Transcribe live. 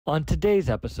On today's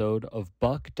episode of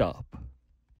Bucked Up.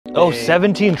 Oh,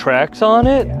 17 tracks on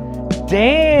it?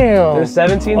 Damn! There's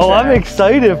 17 tracks. Oh, I'm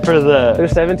excited for that.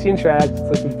 There's 17 tracks.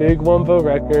 It's like a big wombo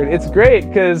record. It's great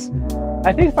because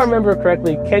I think if I remember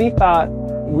correctly, Kenny thought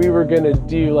we were going to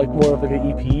do like more of like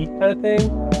an EP kind of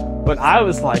thing. But I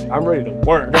was like, I'm ready to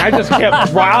work. I just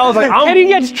kept, I was like, Kenny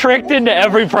gets tricked into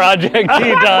every project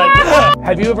he does.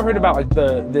 Have you ever heard about like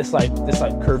this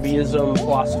Kirbyism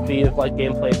philosophy of like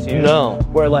gameplay too? No.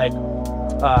 Where like,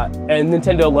 and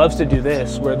Nintendo loves to do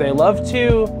this, where they love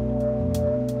to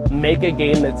make a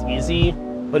game that's easy,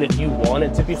 but if you want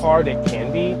it to be hard, it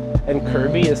can be. And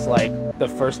Kirby is like the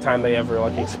first time they ever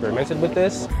like experimented with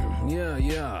this.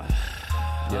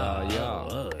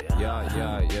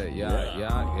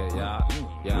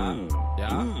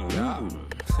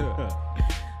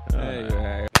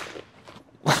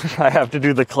 I have to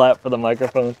do the clap for the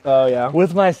microphone. Oh yeah.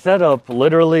 With my setup,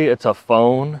 literally it's a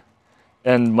phone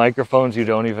and microphones you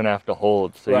don't even have to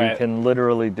hold. So you can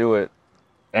literally do it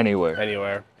anywhere.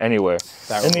 And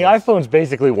the iPhone's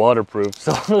basically waterproof,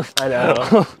 so I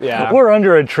know. Yeah. We're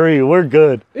under a tree, we're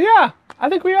good. Yeah, I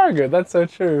think we are good. That's so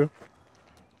true.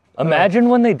 Imagine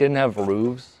when they didn't have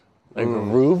roofs. Like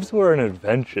roofs were an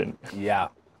invention. Yeah.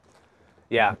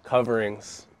 Yeah,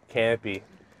 coverings, canopy.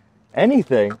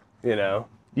 Anything. You know.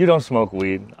 You don't smoke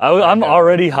weed. I'm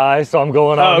already high, so I'm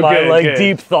going on my good.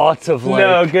 Deep thoughts of like.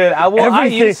 No, good.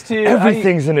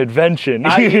 Everything's an invention.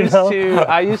 I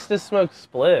used to smoke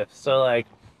spliffs, so like,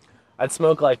 I'd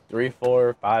smoke like 3,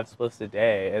 4, 5 spliffs a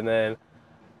day, and then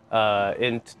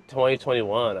in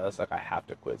 2021, I was like, I have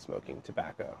to quit smoking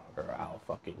tobacco, or I'll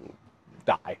fucking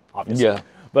die, obviously. Yeah.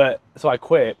 But so I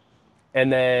quit, and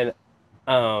then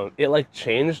it like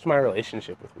changed my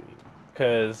relationship with weed,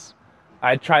 because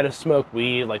I'd try to smoke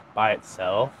weed like by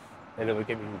itself and it would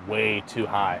get me way too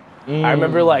high. I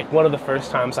remember like one of the first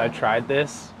times I tried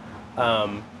this,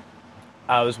 I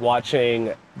was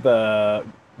watching the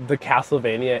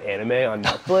Castlevania anime on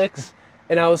Netflix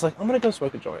and I was like, I'm gonna go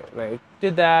smoke a joint. And I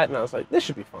did that and I was like, this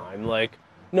should be fine. Like,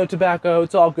 no tobacco,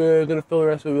 it's all good, gonna fill the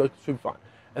rest of it, like, it should be fine.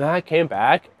 And then I came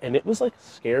back and it was like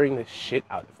scaring the shit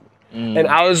out of me. And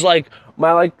I was like,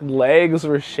 my like legs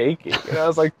were shaking and I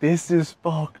was like, this is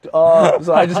fucked up.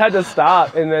 So I just had to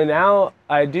stop. And then now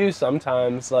I do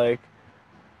sometimes, like,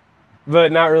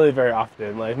 but not really very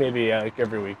often, like maybe like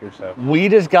every week or so.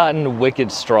 Weed has gotten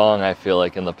wicked strong, I feel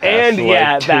like, in the past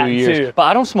like 2 years. Too. But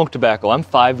I don't smoke tobacco. I'm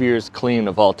 5 years clean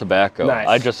of all tobacco. Nice.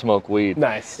 I just smoke weed.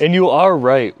 Nice. And you are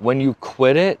right. When you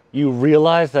quit it, you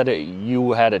realize that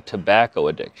you had a tobacco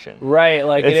addiction. Right.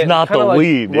 Like it's not the like,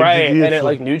 weed. Right. And it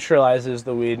like neutralizes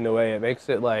the weed in a way. It makes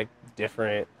it like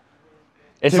different.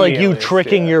 It's like you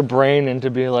tricking your brain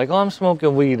into being like, oh, I'm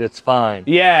smoking weed, it's fine.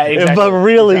 Yeah, exactly. But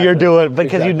really you're doing,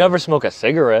 because you never smoke a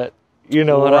cigarette. You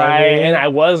know what I mean? And I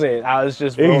wasn't. I was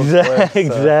just exactly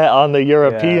on the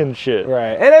European shit.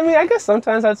 Right. And I mean, I guess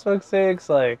sometimes I'd smoke cigs.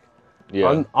 Like,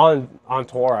 on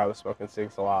tour, I was smoking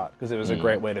cigs a lot because it was a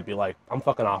great way to be like, I'm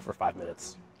fucking off for 5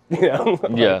 minutes. You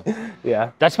know? Yeah.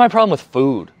 That's my problem with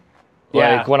food.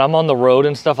 Like when I'm on the road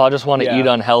and stuff, I just want to eat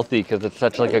unhealthy because it's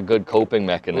such like a good coping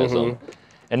mechanism.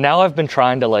 And now I've been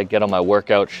trying to like get on my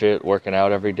workout shit, working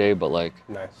out every day, but like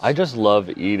I just love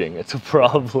eating. It's a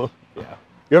problem. Yeah.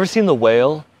 You ever seen The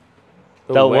Whale?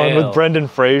 That one with Brendan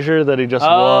Fraser that he just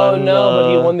won? Oh no,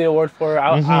 but he won the award for it.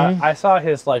 I saw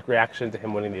his like reaction to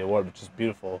him winning the award, which is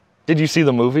beautiful. Did you see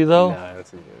the movie though? No, I didn't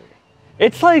see the movie.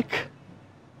 It's like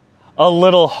a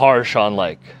little harsh on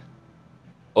like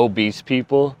obese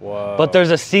people. Whoa. But there's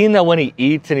a scene that when he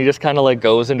eats and he just kind of like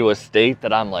goes into a state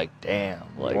that I'm like, damn,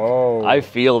 like I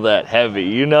feel that heavy,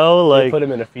 you know? Like you put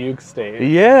him in a fugue state.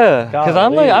 Yeah, because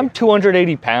I'm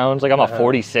 280 pounds, like I'm a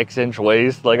 46-inch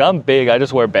waist, like I'm big, I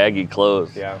just wear baggy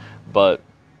clothes. Yeah. But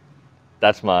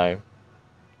that's my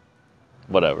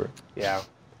whatever. Yeah.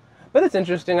 But it's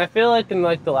interesting. I feel like in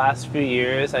like the last few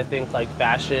years, I think like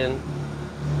fashion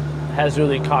has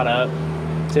really caught up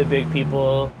to big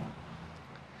people.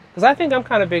 Because I think I'm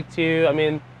kind of big too. I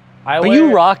mean,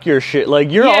 you rock your shit.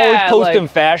 Like, you're always posting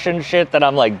like, fashion shit that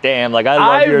I'm like, damn, like, I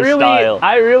love your style.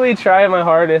 I really try my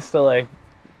hardest to, like,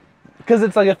 because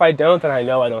it's like, if I don't, then I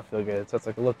know I don't feel good. So it's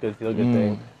like a look good, feel good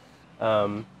thing.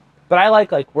 But I like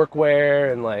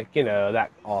workwear and, like, you know,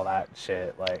 all that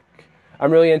shit. Like,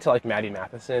 I'm really into, like, Matty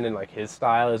Matheson and, like, his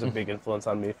style is a big influence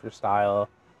on me for style.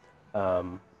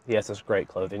 He has this great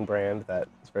clothing brand that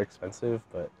is very expensive,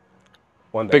 but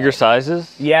one day. Bigger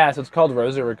sizes? Yeah, so it's called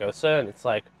Rosa Rugosa, and it's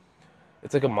like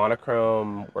a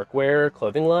monochrome workwear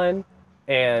clothing line,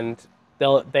 and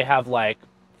they have like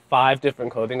 5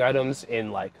 different clothing items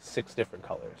in like 6 different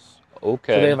colors.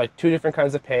 Okay. So they have like 2 different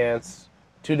kinds of pants,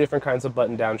 2 different kinds of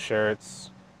button-down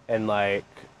shirts, and like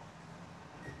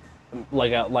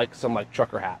some like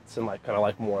trucker hats and like kind of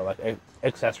like more like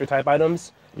accessory type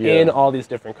items in all these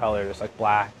different colors, like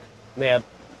black. They have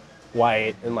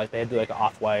white, and like they had like an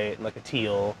off-white and like a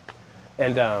teal,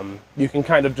 and you can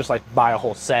kind of just like buy a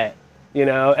whole set, you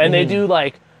know. And they do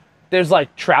like, there's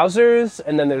like trousers,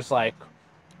 and then there's like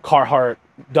Carhartt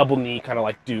double knee kind of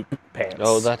like dupe pants.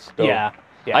 Oh, that's dope. Yeah.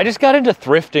 I just got into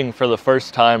thrifting for the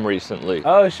first time recently.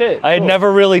 Oh shit! I had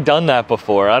never really done that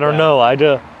before. I don't know.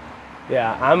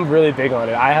 Yeah, I'm really big on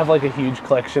it. I have like a huge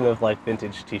collection of like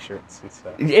vintage T-shirts and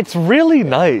stuff. It's really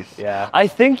nice. Yeah. I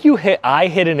think I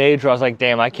hit an age where I was like,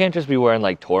 damn, I can't just be wearing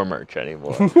like tour merch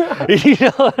anymore. You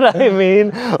know what I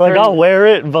mean? Like I'll wear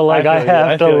it, but like I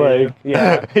have to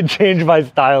like change my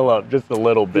style up just a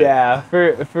little bit. Yeah.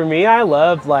 For me, I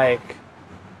love like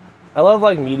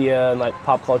media and like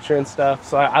pop culture and stuff.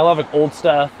 So I love like old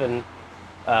stuff and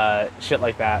shit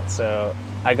like that. So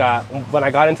when I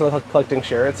got into like collecting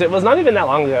shirts, it was not even that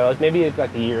long ago, like maybe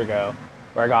like a year ago,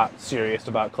 where I got serious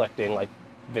about collecting like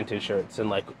vintage shirts and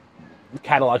like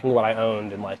cataloging what I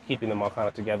owned and like keeping them all kind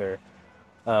of together.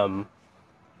 I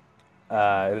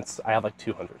have like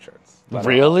 200 shirts.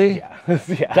 Really? Yeah.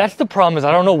 Yeah. That's the problem, is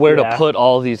I don't know where to put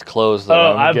all these clothes that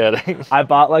I'm getting. I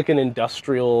bought like an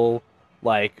industrial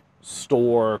like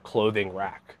store clothing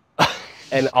rack.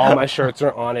 And all my shirts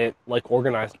are on it, like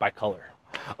organized by color.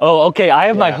 Oh, okay. I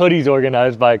have my hoodies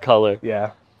organized by color.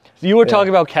 Yeah. So you were talking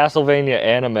about Castlevania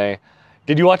anime.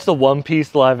 Did you watch the One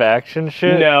Piece live action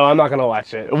shit? No, I'm not gonna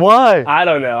watch it. Why? I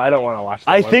don't know. I don't want to watch.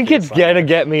 I think it's gonna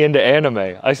get me into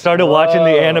anime. I started watching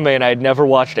the anime, and I'd never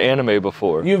watched anime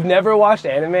before. You've never watched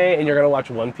anime, and you're gonna watch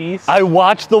One Piece? I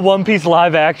watched the One Piece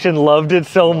live action, loved it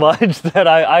so much that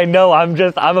I know I'm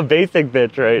a basic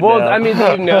bitch right now. Well, I mean, do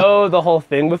you know the whole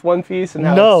thing with One Piece and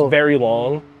how it's very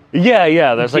long?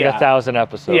 Yeah, there's like 1,000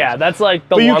 episodes. Yeah, that's like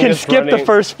the longest. But you can skip running. the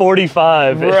first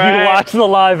 45 if you watch the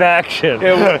live action.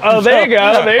 Oh, there you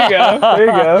go, there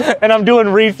you go. And I'm doing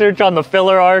research on the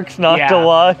filler arcs not to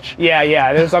watch.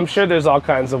 Yeah. I'm sure there's all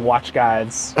kinds of watch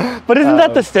guides. But isn't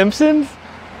that The Simpsons?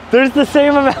 There's the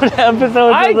same amount of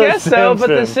episodes. I guess so, but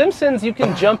The Simpsons, you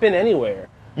can jump in anywhere.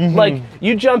 Like,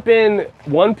 you jump in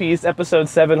One Piece episode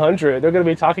 700, they're going to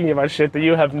be talking about shit that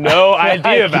you have no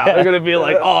idea about. They're going to be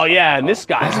like, oh yeah, and this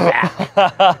guy's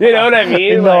back. You know what I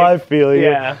mean? No, I feel you.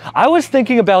 Yeah. I was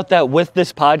thinking about that with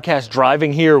this podcast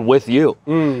driving here with you.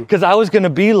 Because I was going to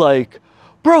be like,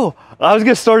 bro, I was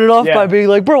going to start it off by being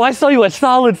like, bro, I saw you at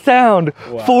Solid Sound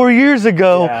 4 years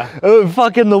ago,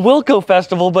 fucking the Wilco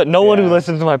Festival, but no one who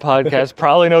listens to my podcast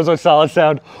probably knows what Solid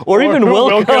Sound or even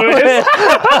Wilco is.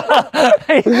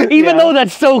 Even though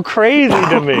that's so crazy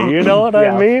to me, you know what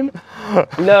I mean?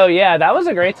 No, that was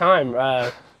a great time.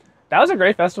 That was a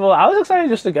great festival. I was excited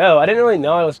just to go. I didn't really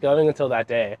know I was going until that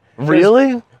day.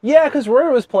 Really? Yeah, because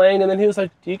Rory was playing, and then he was like,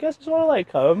 do you guys just want to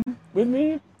like come with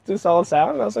me to Solid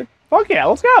Sound? And I was like, fuck yeah,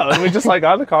 let's go. And we just like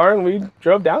got in the car and we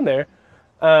drove down there.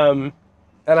 And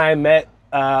I met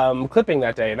Clipping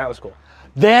that day, and that was cool.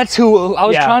 That's who, I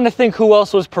was trying to think who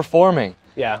else was performing.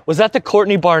 Yeah. Was that the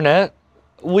Courtney Barnett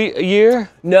year?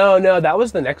 No, that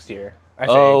was the next year, I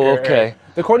think. Oh, okay.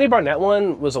 The Courtney Barnett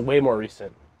one was way more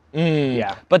recent.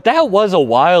 Yeah. But that was a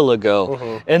while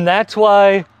ago. And that's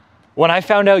why when I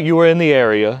found out you were in the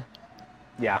area,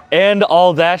 and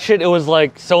all that shit, it was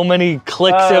like so many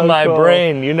clicks in my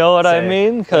brain. You know what I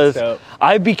mean? Because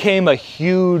I became a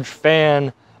huge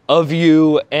fan of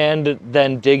you and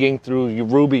then digging through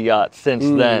Ruby Yacht since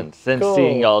then, since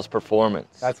seeing y'all's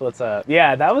performance. That's what's up.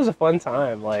 Yeah, that was a fun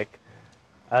time. Like,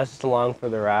 I was just along for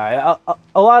the ride.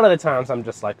 A lot of the times I'm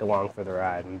just like along for the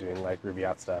ride and doing like Ruby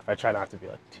Yacht stuff. I try not to be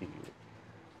like too,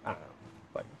 I don't know.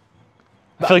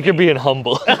 I feel like you're being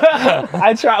humble.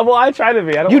 I try to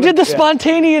be. You did the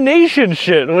spontaneation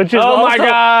shit, which is my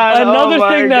God. another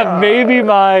thing that maybe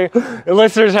my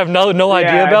listeners have no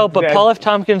idea about. But Paul F.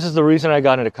 Tompkins is the reason I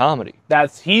got into comedy.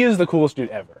 He is the coolest dude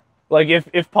ever. Like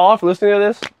if Paul F. listening to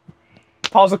this,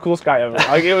 Paul's the coolest guy ever.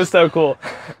 Like it was so cool.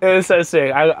 It was so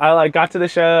sick. I like got to the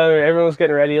show, everyone was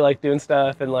getting ready, like doing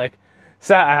stuff, and like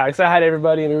I said hi to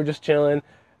everybody, and we were just chilling. And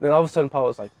then all of a sudden, Paul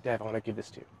was like, "Dad, I want to give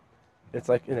this to you." It's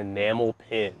like an enamel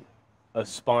pin, a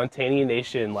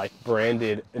Spontaneation like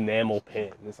branded enamel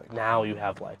pin. And it's like, now you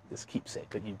have like this keepsake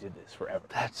that you did this forever.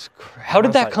 That's crazy. How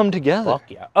did that come together? Fuck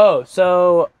yeah. Oh,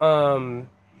 so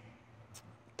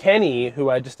Kenny, who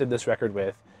I just did this record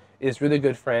with, is really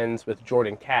good friends with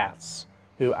Jordan Katz,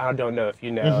 who I don't know if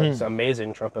you know. He's an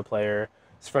amazing trumpet player.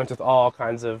 He's friends with all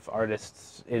kinds of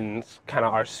artists in kind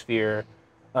of our sphere.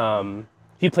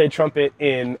 He played trumpet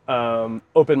in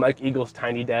Open Mike Eagle's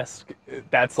Tiny Desk.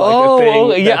 That's like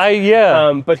a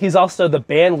thing. But he's also the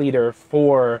band leader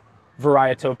for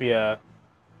Varietopia,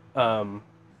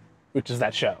 which is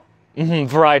that show.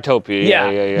 Varietopia.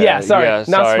 Yeah. Sorry,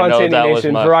 not Spontaneous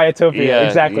Nation. Varietopia.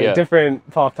 Exactly. Yeah. Different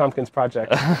Paul Tompkins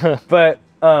project. But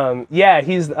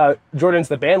he's Jordan's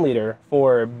the band leader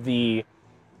for the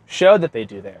show that they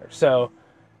do there. So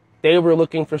they were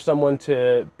looking for someone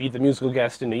to be the musical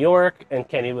guest in New York, and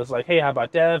Kenny was like, "Hey, how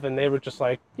about Dev?" And they were just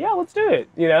like, "Yeah, let's do it,"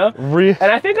 you know. And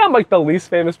I think I'm like the least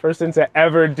famous person to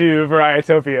ever do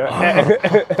Varietopia,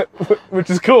 which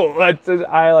is cool.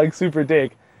 I like super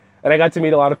dig, and I got to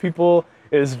meet a lot of people.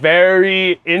 It was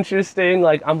very interesting.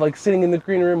 Like I'm like sitting in the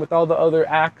green room with all the other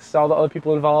acts, all the other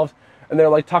people involved, and they're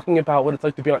like talking about what it's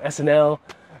like to be on SNL,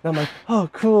 and I'm like, "Oh,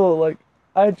 cool!" Like.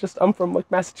 I'm from like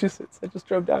Massachusetts. I just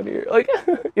drove down here. Like,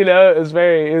 you know, it was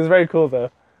very cool though.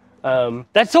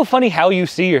 That's so funny how you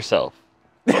see yourself.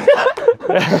 You know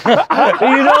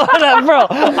what, bro?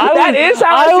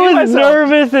 I was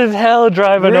nervous as hell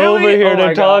driving over here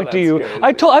to talk to you. Crazy.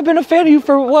 I've been a fan of you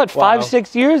for what,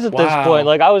 5-6 years at this point.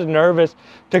 Like I was nervous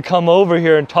to come over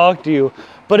here and talk to you.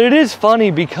 But it is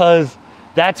funny because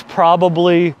that's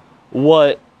probably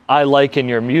what I like in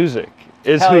your music.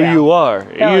 Is who you are,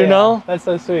 you know? That's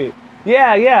so sweet.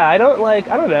 Yeah, I don't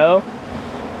know.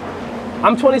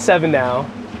 I'm 27 now,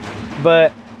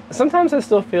 but sometimes I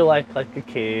still feel like a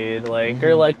kid, like,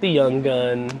 or like the young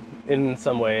gun in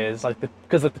some ways, like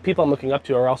because the people I'm looking up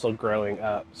to are also growing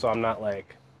up, so I'm not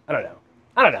like, I don't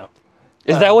know.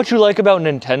 Is that what you like about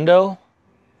Nintendo?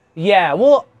 Yeah,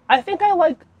 well, I think I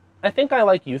like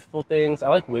youthful things. I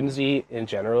like whimsy in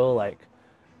general, like,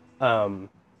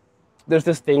 There's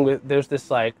this thing that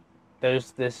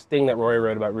Rory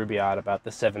wrote about Rubaiyat about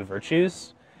the 7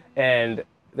 virtues, and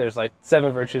there's like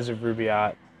 7 virtues of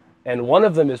Rubaiyat, and one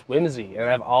of them is whimsy, and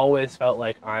I've always felt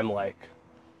like I'm like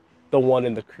the one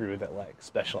in the crew that like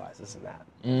specializes in that.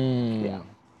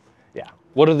 Yeah.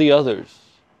 What are the others?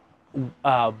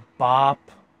 Bop.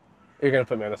 You're gonna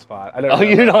put me on the spot. I don't know. Oh,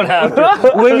 you don't have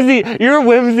to. Whimsy. You're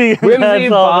whimsy. Whimsy,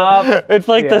 Bop. It's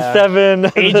like the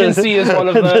 7. Agency is one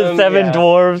of them. The 7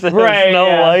 dwarves. And right.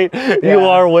 Snow White. Yeah. You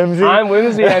are whimsy. I'm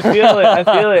whimsy. I feel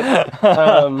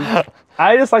it.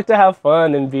 I just like to have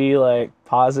fun and be like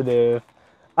positive.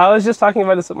 I was just talking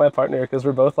about this with my partner because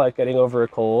we're both like getting over a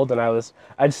cold, and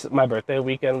my birthday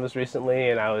weekend was recently,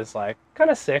 and I was like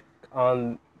kind of sick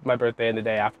on my birthday and the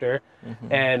day after,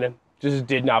 and just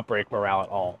did not break morale at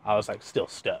all. I was like still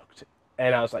stoked.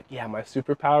 And I was like, yeah, my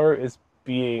superpower is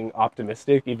being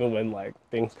optimistic even when like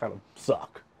things kind of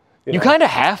suck. You kind of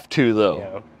have to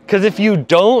though. Because if you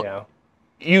don't,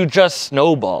 you just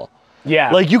snowball.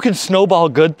 Yeah. Like you can snowball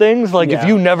good things. Like if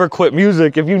you never quit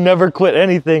music, if you never quit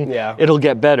anything, it'll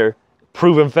get better.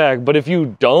 Proven fact. But if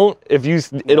you don't,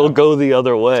 it'll go the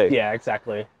other way. Yeah,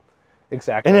 exactly. And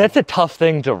that's a tough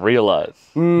thing to realize.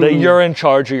 That you're in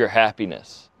charge of your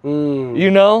happiness.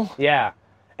 You know? Yeah.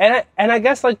 And I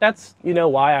guess like that's, you know,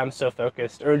 why I'm so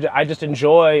focused, or I just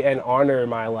enjoy and honor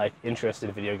my like interest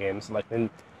in video games, like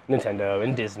in Nintendo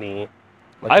and Disney.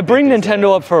 Like I bring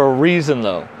Nintendo up for a reason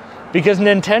though, because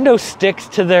Nintendo sticks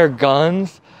to their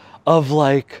guns of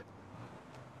like,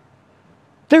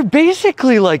 they're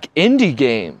basically like indie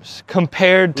games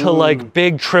compared to like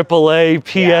big AAA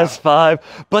PS5,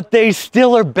 but they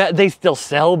still are they still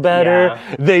sell better.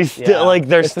 They still like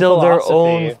they're still their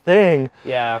own thing.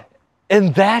 Yeah.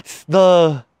 And that's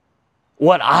what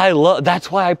I love. That's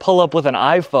why I pull up with an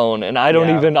iPhone, and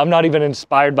I'm not even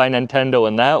inspired by Nintendo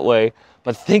in that way,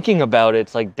 but thinking about it,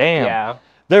 it's like, damn. Yeah.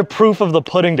 They're proof of the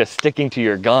pudding to sticking to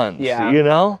your guns, you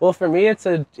know? Well, for me, it's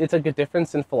a good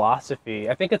difference in philosophy.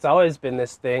 I think it's always been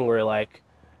this thing where, like,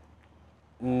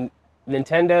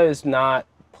 Nintendo is not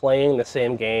playing the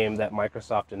same game that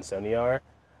Microsoft and Sony are.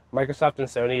 Microsoft and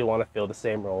Sony want to fill the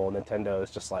same role. Nintendo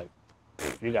is just like,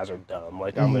 you guys are dumb.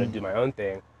 Like, I'm going to do my own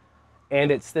thing.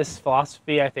 And it's this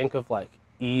philosophy, I think, of, like,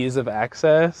 ease of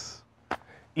access.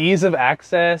 Ease of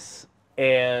access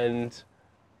and...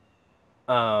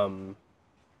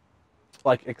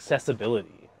 like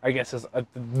accessibility, I guess is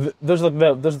there's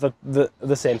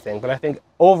the same thing, but I think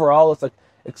overall it's like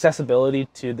accessibility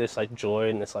to this like joy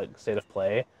and this like state of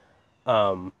play,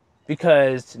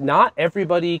 because not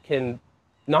anybody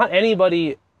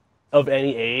of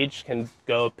any age can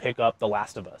go pick up The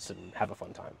Last of Us and have a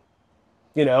fun time,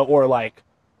 you know, or like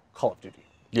Call of Duty,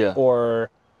 or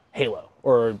Halo,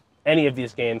 or any of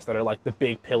these games that are like the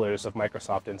big pillars of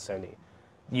Microsoft and Sony.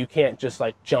 You can't just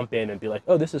like jump in and be like,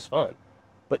 oh, this is fun.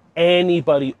 But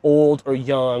anybody old or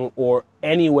young or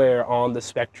anywhere on the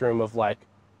spectrum of like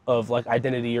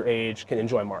identity or age can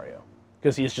enjoy Mario,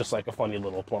 because he's just like a funny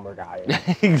little plumber guy.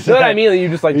 Exactly. You know what I mean? You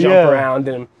just like jump around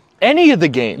and any of the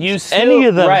games. Any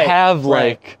of them have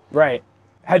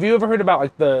Have you ever heard about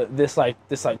like this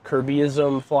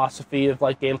Kirbyism philosophy of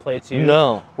like gameplay too?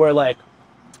 No. Where like,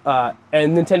 and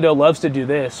Nintendo loves to do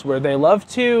this, where they love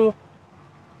to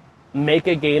make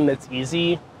a game that's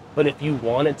easy, but if you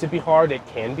want it to be hard, it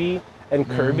can be. And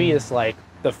Kirby is like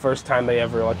the first time they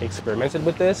ever like experimented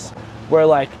with this, where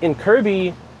like in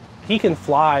Kirby, he can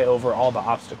fly over all the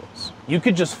obstacles. You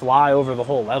could just fly over the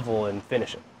whole level and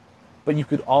finish it. But you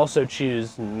could also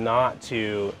choose not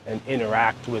to and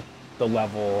interact with the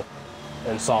level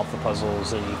and solve the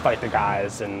puzzles and fight the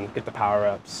guys and get the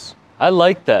power-ups. I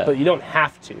like that. But you don't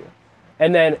have to.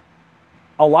 And then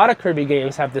a lot of Kirby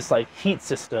games have this like heat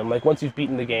system. Like once you've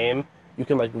beaten the game, you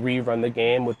can like rerun the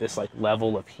game with this like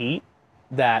level of heat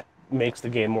that makes the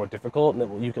game more difficult, and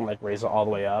then you can like raise it all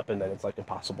the way up, and then it's like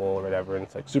impossible or whatever, and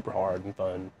it's like super hard and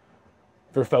fun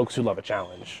for folks who love a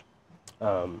challenge.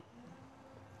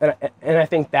 And I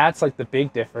think that's like the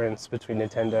big difference between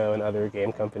Nintendo and other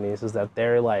game companies, is that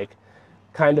they're like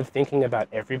kind of thinking about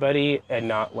everybody and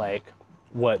not like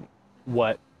what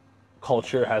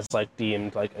culture has like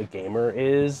deemed like a gamer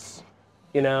is,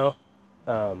 you know.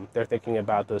 They're thinking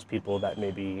about those people that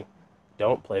maybe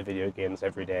don't play video games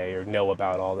every day or know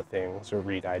about all the things or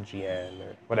read IGN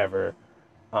or whatever,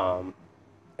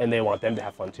 and they want them to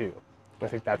have fun too. I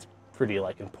think that's pretty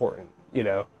like important, you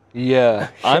know. Yeah,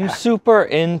 I'm super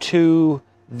into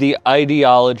the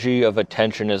ideology of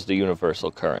attention as the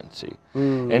universal currency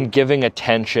and giving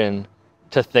attention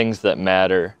to things that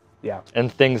matter and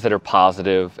things that are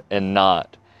positive and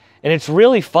not. And it's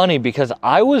really funny because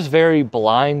I was very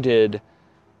blind to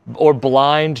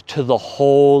the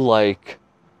whole like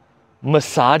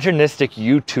misogynistic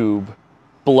YouTube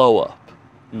blow up.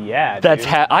 Yeah, that's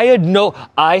I had no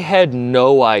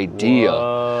idea.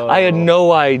 Whoa. I had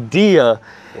no idea.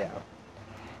 Yeah.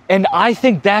 And I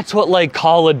think that's what like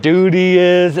Call of Duty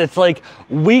is. It's like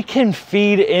we can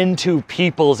feed into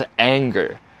people's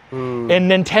anger. And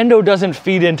Nintendo doesn't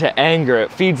feed into anger,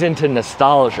 it feeds into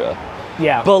nostalgia.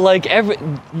 Yeah. But like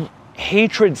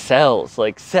hatred sells,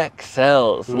 like sex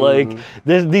sells. Like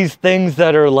there's these things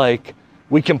that are like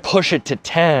we can push it to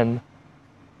 10,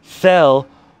 sell,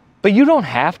 but you don't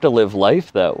have to live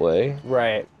life that way.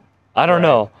 Right. I don't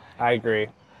know. I agree.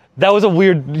 That was a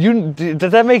weird.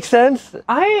 Does that make sense?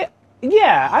 I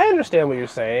understand what you're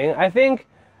saying. I think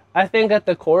at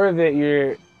the core of it,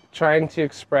 you're trying to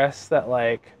express that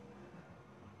like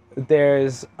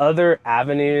there's other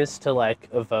avenues to like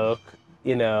evoke,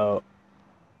 you know,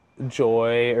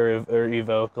 joy or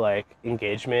evoke like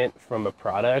engagement from a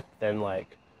product than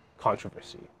like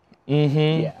controversy.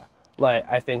 Yeah, like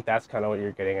I think that's kind of what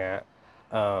you're getting at.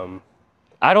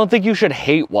 I don't think you should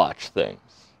hate watch things.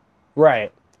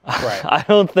 Right.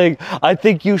 I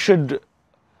think you should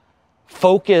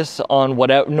focus on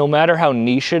whatever, no matter how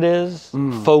niche it is,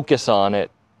 focus on it,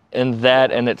 and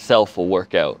that in itself will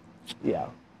work out. Yeah.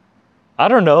 I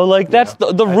don't know, like that's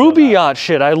the Ruby Yacht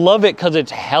shit. I love it because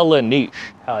it's hella niche.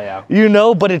 Hell yeah. You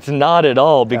know, but it's not at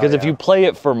all, because if you play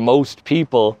it for most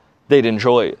people, they'd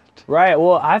enjoy it. Right.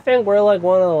 Well, I think we're like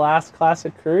one of the last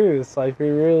classic crews. Like we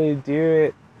really do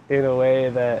it in a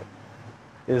way that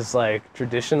is like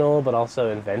traditional but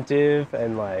also inventive,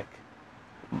 and like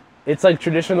it's like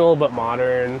traditional but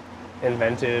modern,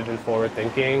 inventive and forward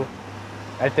thinking,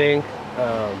 I think.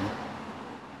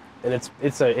 And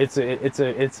it's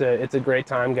a great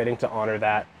time getting to honor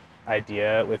that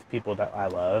idea with people that I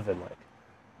love, and like,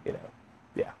 you know,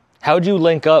 yeah. How'd you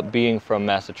link up being from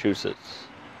Massachusetts?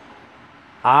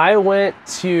 I went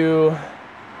to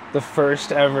the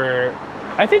first ever,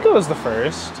 I think it was the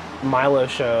first Milo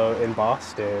show in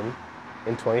Boston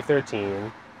in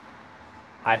 2013.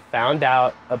 I found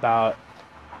out about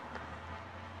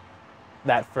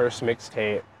that first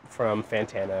mixtape from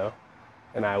Fantano,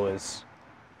 and I was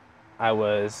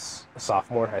a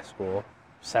sophomore in high school,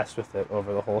 obsessed with it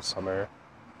over the whole summer,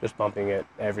 just bumping it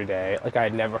every day. Like I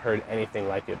had never heard anything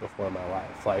like it before in my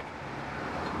life. Like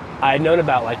I had known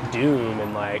about like Doom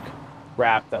and like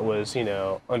rap that was, you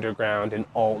know, underground and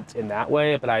alt in that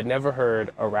way, but I'd never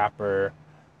heard a rapper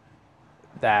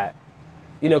that,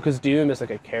 you know, because Doom is like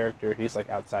a character, he's like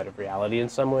outside of reality in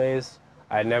some ways.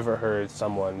 I had never heard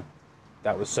someone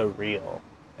that was so real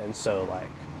and so like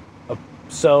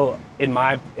so in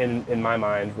my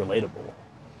mind relatable,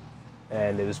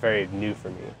 and it was very new for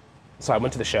me. So I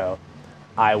went to the show.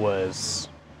 I was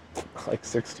like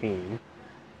 16. It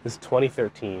was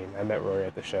 2013. I met Rory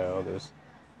at the show.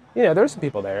 There were some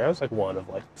people there. I was like one of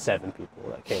like 7 people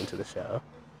that came to the show,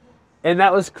 and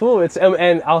that was cool.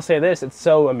 And I'll say this: it's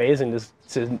so amazing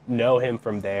to know him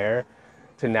from there,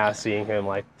 to now seeing him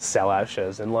like sell out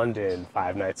shows in London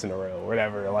 5 nights in a row, or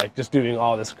whatever. Like just doing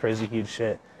all this crazy huge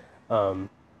shit.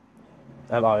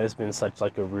 I've always been such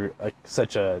like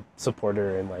such a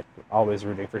supporter and like always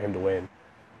rooting for him to win.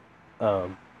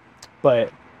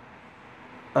 But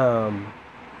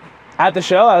at the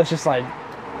show, I was just like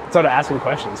started asking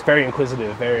questions, very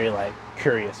inquisitive, very like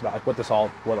curious about like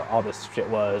what all this shit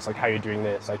was, like how you're doing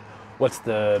this, like what's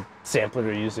the sampler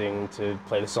you're using to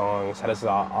play the songs, how does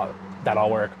that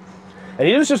all work? And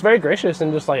he was just very gracious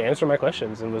and just like answered my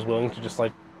questions and was willing to just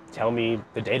like tell me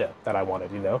the data that I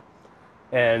wanted, you know?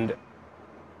 And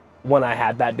when I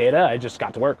had that data, I just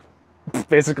got to work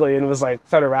basically, and was like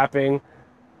started rapping,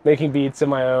 making beats of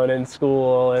my own in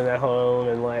school and at home,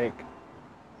 and like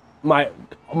my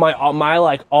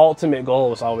like ultimate goal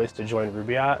was always to join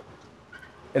Yacht.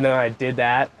 And then I did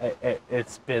that.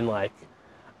 It's been like,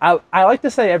 I like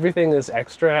to say everything is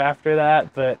extra after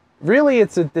that, but really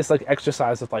it's this like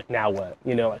exercise of like, now what,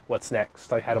 you know, like what's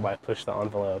next? Like how do I push the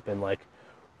envelope and like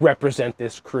represent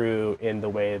this crew in a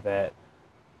way that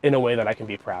I can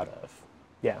be proud of.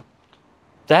 Yeah.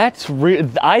 That's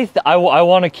I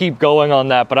want to keep going on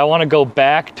that, but I want to go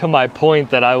back to my point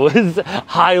that I was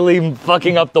highly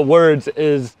fucking up the words.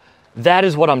 That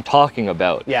is what I'm talking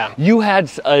about. Yeah. You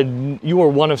were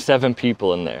one of 7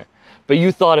 people in there, but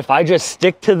you thought if I just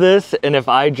stick to this and if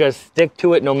I just stick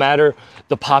to it, no matter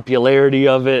the popularity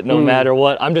of it, no matter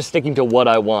what, I'm just sticking to what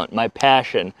I want, my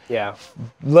passion. Yeah.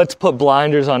 Let's put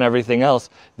blinders on everything else.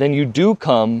 Then you do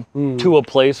come to a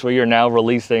place where you're now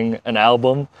releasing an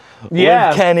album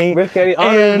with Kenny.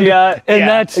 And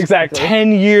that's exactly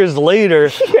 10 years later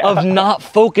of not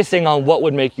focusing on what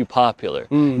would make you popular.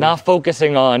 Not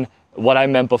focusing on what I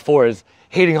meant before is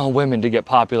hating on women to get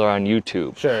popular on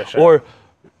YouTube. Sure. Or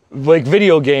like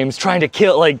video games, trying to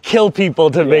kill people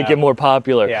to make it more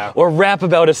popular, or rap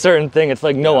about a certain thing. It's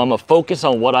like, no, I'm gonna focus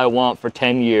on what I want for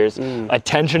 10 years.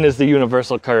 Attention is the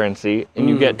universal currency, and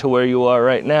you get to where you are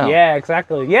right now. Yeah,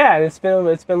 exactly. Yeah, and it's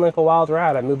been like a wild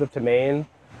ride. I moved up to Maine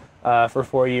for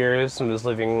 4 years and was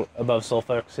living above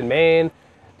Suffolk in Maine.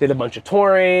 Did a bunch of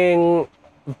touring.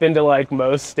 Been to like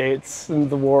most states in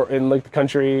the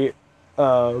country.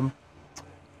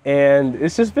 And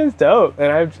it's just been dope,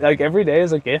 and I've like every day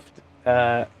is a gift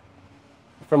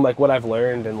from like what I've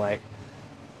learned and like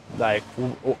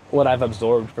what I've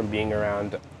absorbed from being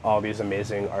around all these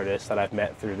amazing artists that I've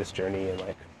met through this journey, and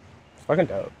like it's fucking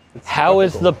dope. How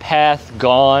is the path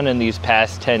gone in these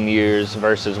past 10 years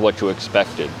versus what you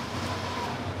expected?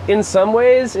 In some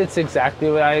ways, it's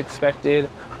exactly what I expected,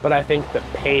 but I think the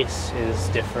pace is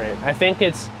different. I think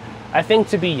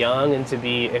to be young and to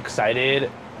be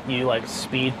excited, you like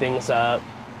speed things up,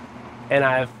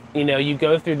 and you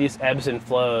go through these ebbs and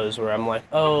flows where I'm like,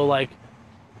 oh, like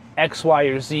X, Y,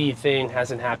 or Z thing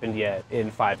hasn't happened yet in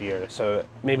 5 years, so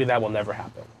maybe that will never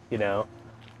happen, you know?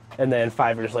 And then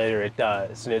 5 years later it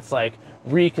does, and it's like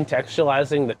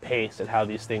recontextualizing the pace at how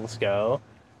these things go,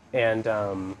 and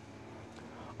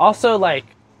also like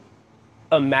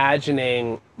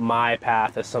imagining my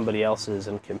path as somebody else's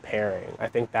and comparing. I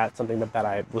think that's something that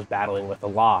I was battling with a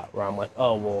lot, where I'm like,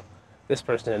 oh, well, this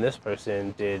person and this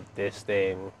person did this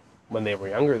thing when they were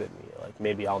younger than me. Like,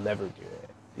 maybe I'll never do it.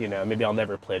 You know, maybe I'll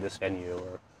never play this venue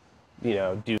or, you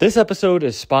know, do. This episode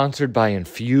is sponsored by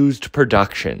Infused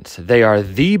Productions. They are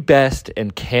the best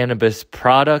in cannabis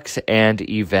products and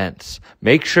events.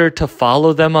 Make sure to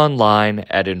follow them online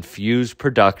at Infused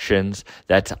Productions.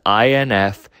 That's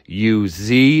INFUZED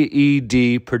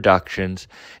Productions,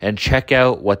 and check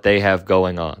out what they have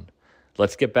going on.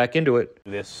 Let's get back into it.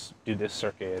 Do this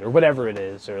circuit or whatever it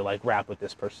is, or like rap with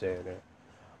this person,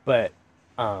 but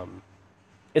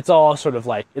it's all sort of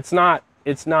like it's not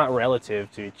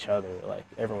relative to each other. Like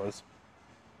everyone's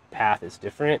path is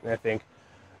different, and I think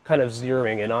kind of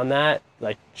zeroing in on that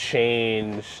like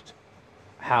changed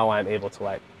how I'm able to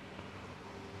like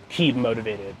keep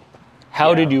motivated.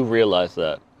 How did you realize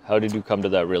that? How did you come to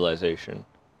that realization?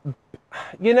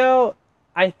 You know,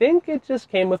 I think it just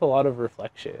came with a lot of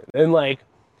reflection. And like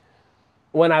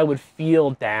when I would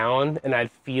feel down and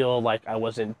I'd feel like I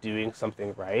wasn't doing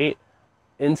something right,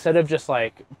 instead of just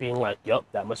like being like, yup,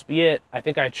 that must be it, I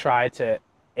think I tried to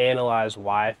analyze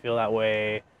why I feel that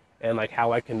way and like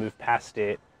how I can move past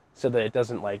it so that it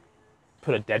doesn't like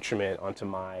put a detriment onto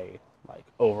my like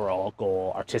overall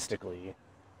goal artistically,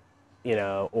 you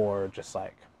know, or just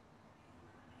like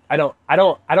I don't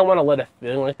want to let a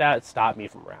feeling like that stop me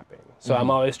from rapping. So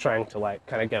I'm always trying to like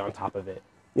kind of get on top of it,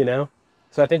 you know?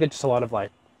 So I think it's just a lot of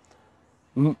like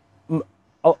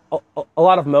a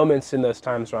lot of moments in those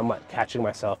times where I'm like catching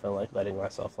myself and like letting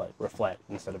myself like reflect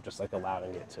instead of just like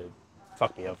allowing it to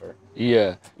fuck me over.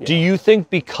 Yeah. Do you think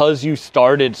because you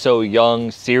started so young,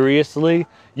 seriously,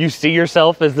 you see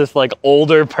yourself as this like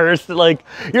older person? Like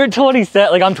you're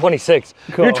 27, like I'm 26.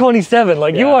 Cool. You're 27.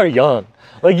 Like you are young.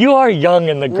 Like you are young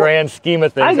in the grand scheme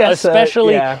of things, I guess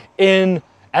especially so, yeah. in,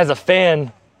 as a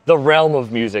fan, the realm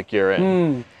of music you're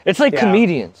in. It's like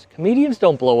comedians. Comedians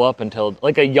don't blow up until,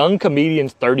 like a young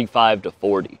comedian's 35 to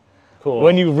 40. Cool.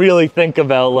 When you really think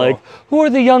about like, who are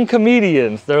the young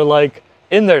comedians? They're like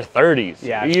in their 30s,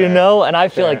 you know? And I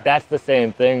feel like that's the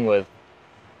same thing with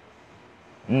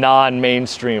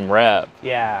non-mainstream rap.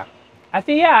 Yeah. I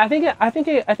think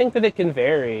that it can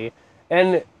vary.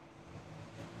 And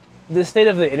the state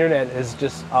of the internet is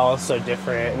just all so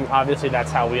different. And obviously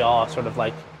that's how we all sort of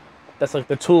like, that's like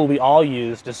the tool we all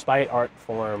use despite art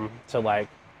form to like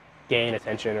gain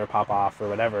attention or pop off or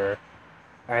whatever.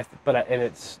 And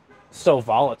it's so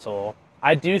volatile.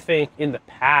 I do think in the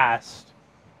past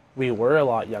we were a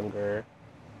lot younger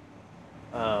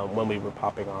when we were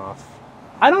popping off.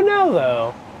 I don't know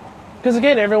though, because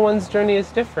again, everyone's journey is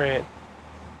different.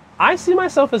 I see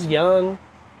myself as young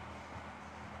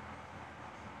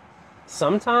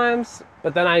sometimes,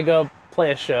 but then I go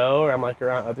play a show or I'm like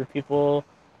around other people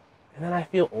and then I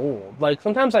feel old. Like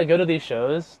sometimes I go to these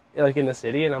shows like in the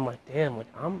city and I'm like, damn, like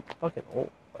I'm fucking old.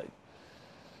 Like,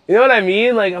 you know what I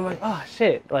mean? Like I'm like, oh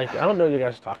shit. Like I don't know what you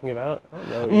guys are talking about. I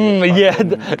don't know.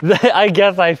 I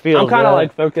guess I feel I'm kind of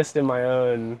like focused in my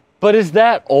own. But is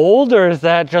that old or is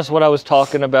that just what I was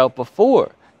talking about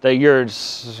before? That you're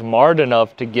smart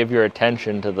enough to give your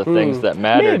attention to the things that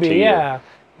matter to you. Yeah.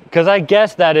 Because I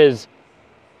guess that is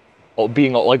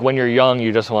being like when you're young,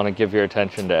 you just want to give your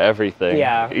attention to everything.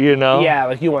 Yeah. You know? Yeah,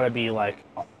 like you want to be like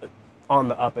on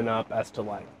the up and up as to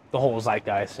like the whole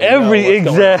zeitgeist.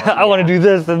 I want to do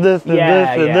this and this and this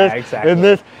and this exactly. and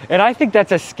this. And I think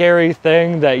that's a scary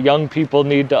thing that young people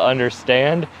need to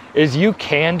understand is you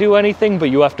can do anything, but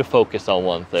you have to focus on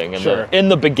one thing in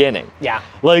the beginning. Yeah.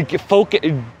 Like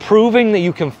proving that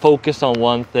you can focus on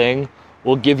one thing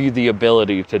will give you the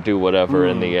ability to do whatever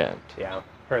in the end. Yeah,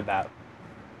 heard that.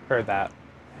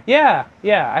 Yeah.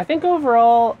 I think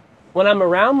overall, when I'm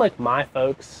around like my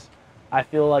folks, I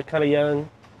feel like kind of young.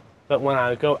 But when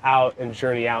I go out and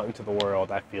journey out into the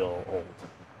world, I feel old.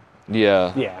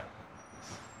 Yeah. Yeah.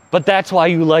 But that's why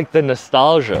you like the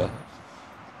nostalgia.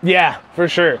 Yeah, for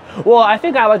sure. Well, I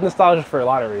think I like nostalgia for a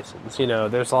lot of reasons. You know,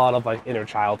 there's a lot of like inner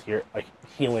child here, like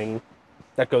healing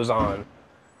that goes on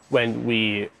when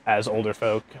we, as older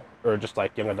folk or just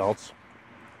like young adults,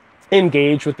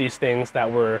 engage with these things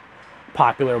that were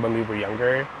popular when we were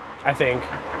younger. I think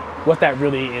what that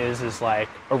really is like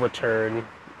a return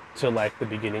to like the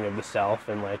beginning of the self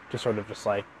and like to sort of just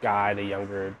like guide a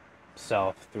younger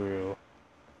self through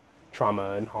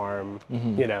trauma and harm,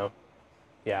 you know?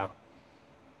 Yeah.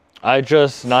 I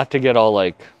just, not to get all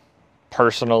like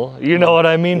personal, you know what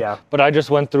I mean? Yeah. But I just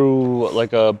went through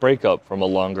like a breakup from a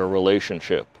longer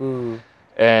relationship.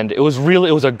 And it was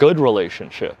a good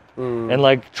relationship. And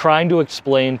like trying to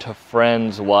explain to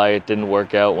friends why it didn't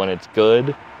work out when it's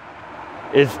good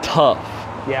is tough.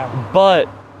 Yeah. But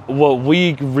what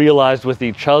we realized with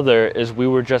each other is we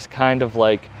were just kind of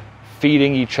like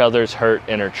feeding each other's hurt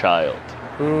inner child.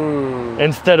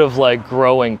 Instead of like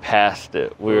growing past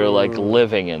it, we were like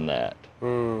living in that.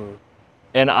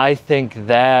 And I think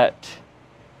that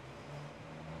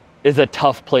is a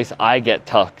tough place I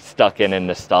get stuck in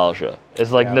nostalgia.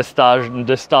 It's like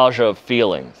nostalgia of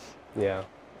feelings. Yeah.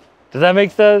 Does that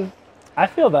make sense? I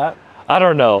feel that. I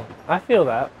don't know. I feel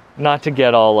that. Not to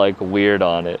get all like weird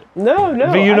on it. No.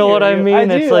 But you know what I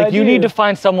mean? It's like you need to to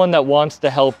find someone that wants to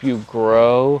help you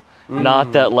grow,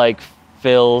 not that like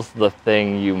fills the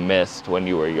thing you missed when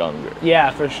you were younger.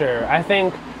 Yeah, for sure. I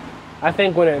think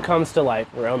when it comes to like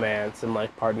romance and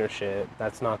like partnership,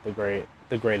 that's not the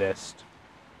greatest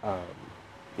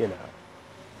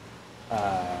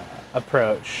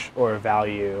approach or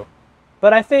value.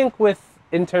 But I think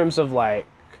in terms of like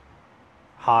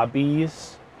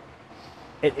hobbies,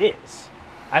 it is.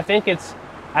 I think it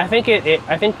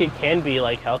can be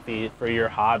like healthy for your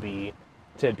hobby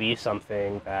to be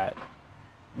something that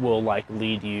will like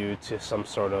lead you to some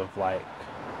sort of like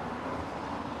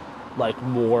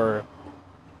more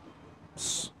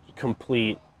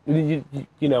complete, you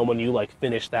know, when you like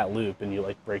finish that loop and you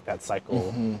like break that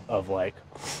cycle of like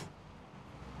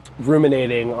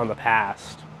ruminating on the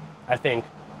past. I think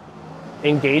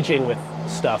engaging with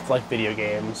stuff like video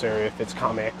games, or if it's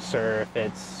comics, or if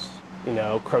it's, you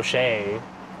know, crochet,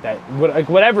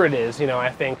 whatever it is, you know, I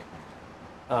think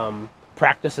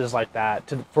practices like that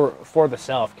for the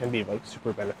self can be like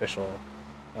super beneficial.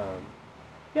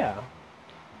 Yeah.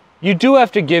 You do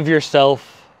have to give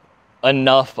yourself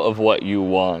enough of what you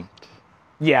want.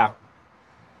 Yeah.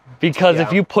 Because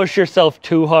if you push yourself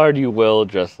too hard, you will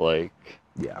just like...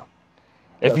 Yeah.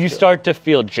 If you start to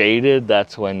feel jaded,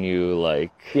 that's when you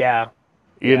like... Yeah.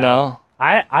 You know?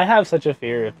 I have such a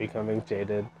fear of becoming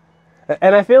jaded.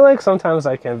 And I feel like sometimes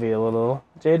I can be a little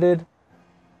jaded.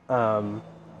 But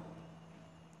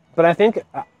I think,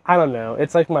 I don't know,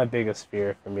 it's like my biggest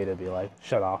fear for me to be like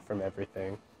shut off from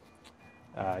everything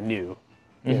new,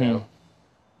 you know?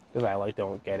 Because I like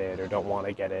don't get it or don't want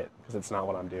to get it because it's not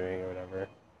what I'm doing or whatever.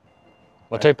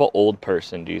 What type of old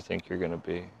person do you think you're going to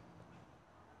be?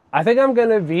 I think I'm going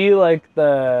to be like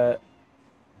the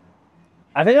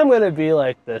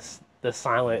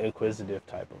silent, inquisitive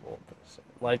type of old person.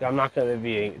 Like, I'm not going to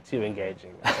be too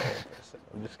engaging as an old person.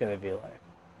 I'm just going to be like...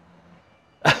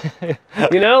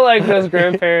 You know, like those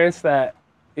grandparents that,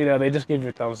 you know, they just give you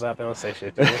a thumbs up. They don't say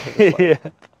shit to you. Like,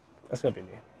 that's going to be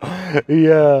me.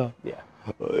 Yeah. Yeah.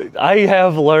 I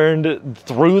have learned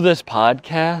through this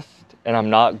podcast, and I'm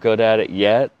not good at it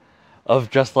yet, of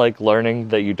just like learning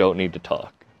that you don't need to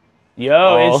talk.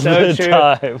 Yo, it's so true.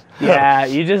 Time. Yeah,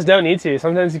 you just don't need to.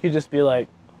 Sometimes you could just be like,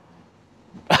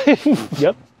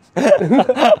 yep. But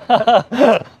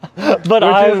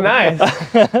Which is nice.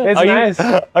 It's nice.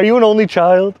 Are you an only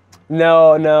child?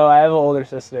 No, I have an older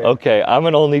sister. Okay, I'm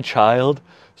an only child,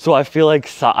 so I feel like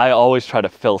I always try to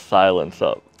fill silence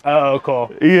up. Oh,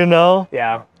 cool. You know?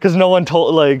 Yeah. Because no one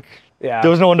told, like, there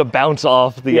was no one to bounce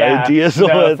off the ideas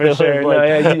with. For sure.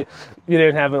 Like, you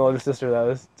didn't have an older sister that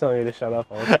was telling you to shut up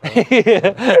all the time.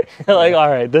 You're like, all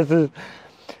right,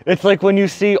 it's like when you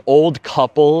see old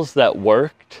couples that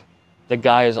worked, the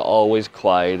guy is always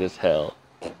quiet as hell.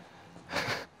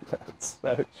 That's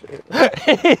so true.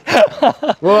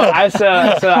 Well,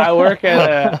 I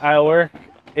work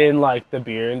in like the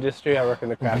beer industry. I work in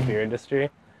the craft beer industry.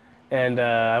 And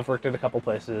I've worked at a couple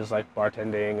places like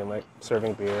bartending and like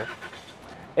serving beer.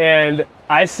 And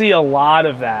I see a lot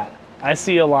of that.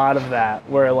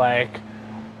 Where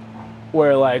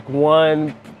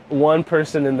one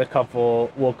person in the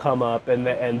couple will come up and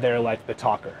they're like the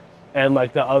talker. And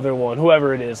like the other one,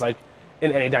 whoever it is, like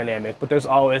in any dynamic, but there's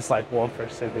always like one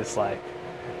person who's like,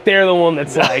 they're the one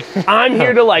that's like, I'm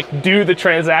here to like do the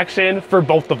transaction for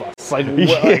both of us. Like,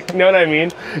 like, you know what I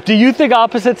mean? Do you think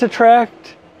opposites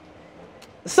attract?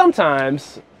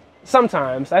 Sometimes.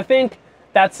 I think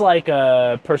that's like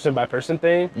a person by person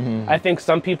thing. Mm-hmm. I think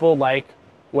some people like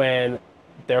when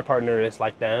their partner is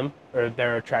like them, or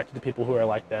they're attracted to people who are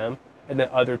like them, and then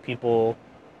other people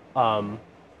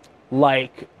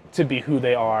like to be who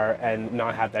they are and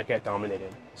not have that get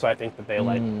dominated. So I think that they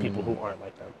like people who aren't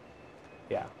like them.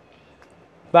 Yeah.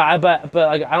 But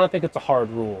like, I don't think it's a hard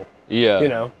rule. Yeah. You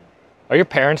know? Are your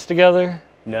parents together?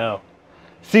 No.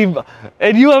 See,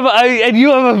 and you have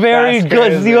a very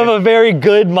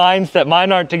good mindset.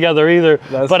 Mine aren't together either,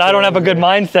 but I don't have a good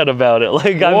mindset about it.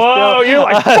 Like, you're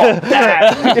like, fuck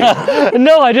that.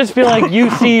 No, I just feel like you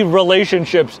see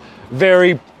relationships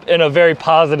in a very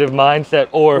positive mindset,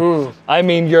 or I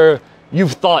mean,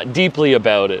 you've thought deeply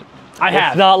about it. I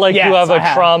have. It's not like you have a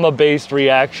trauma-based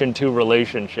reaction to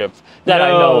relationships that I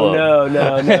know of.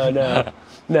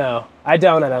 No, I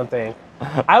don't think.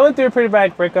 I went through a pretty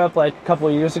bad breakup like a couple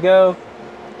of years ago.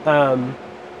 But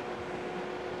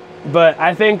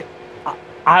I think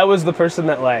I was the person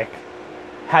that like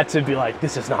had to be like,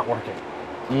 this is not working.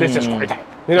 This is great.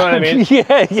 You know what I mean?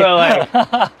 Yeah. So like,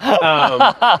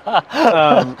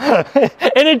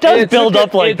 and it does build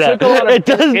up like that. It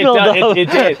does build up. It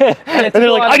did. And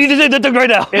they're like, I need to say that thing right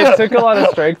now. It took a lot of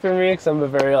strength for me because I'm a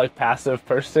very like passive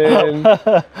person.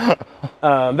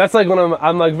 That's like when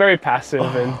I'm like very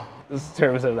passive in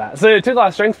terms of that. So it took a lot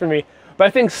of strength for me. But I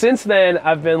think since then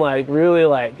I've been like really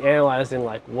like analyzing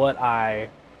like what I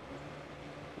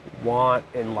want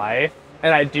in life,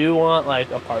 and I do want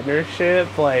like a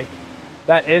partnership. Like,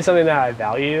 that is something that I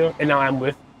value, and now I'm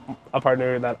with a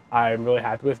partner that I'm really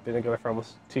happy with. Been together for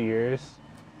almost 2 years,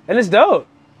 and it's dope.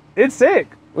 It's sick.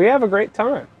 We have a great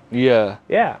time. Yeah.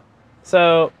 Yeah.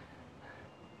 So,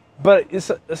 but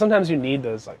sometimes you need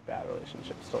those like bad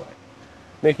relationships to like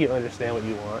make you understand what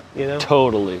you want. You know?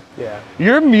 Totally. Yeah.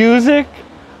 Your music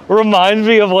reminds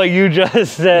me of what you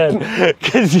just said,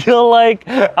 because you're like,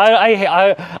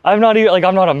 I'm not even like,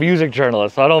 I'm not a music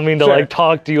journalist, so I don't mean to like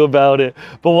talk to you about it,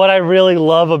 but what I really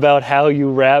love about how you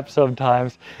rap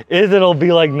sometimes is it'll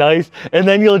be like nice, and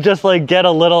then you'll just like get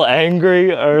a little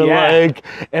angry or like,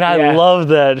 and I love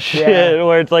that shit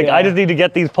where it's like, I just need to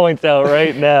get these points out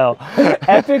right now.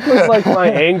 Epic was like my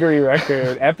angry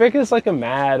record. Epic is like a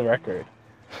mad record.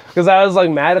 Because I was like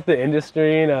mad at the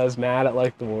industry, and I was mad at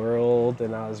like the world,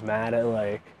 and I was mad at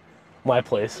like my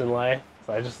place in life.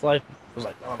 I just like was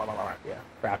like, yeah,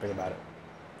 rapping about it.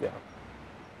 Yeah.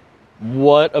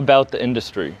 What about the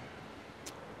industry?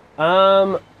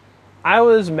 I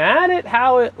was mad at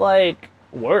how it like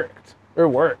worked or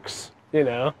works, you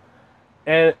know,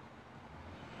 and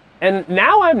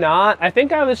now I'm not. I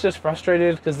think I was just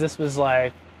frustrated because this was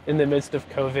like in the midst of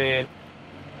COVID.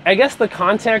 I guess the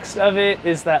context of it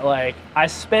is that like I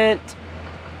spent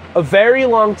a very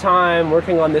long time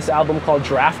working on this album called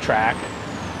Draft Track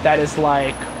that is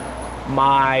like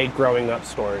my growing up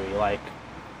story. Like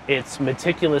it's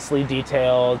meticulously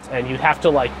detailed and you have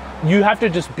to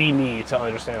just be me to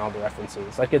understand all the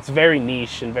references. Like it's very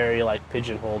niche and very like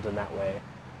pigeonholed in that way.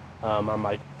 I'm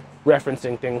like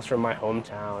referencing things from my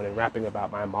hometown and rapping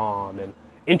about my mom and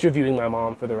interviewing my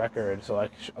mom for the record. So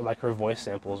like her voice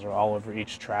samples are all over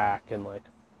each track, and like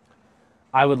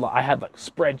I had like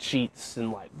spreadsheets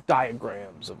and like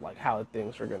diagrams of like how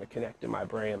things were going to connect in my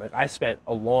brain. Like I spent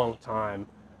a long time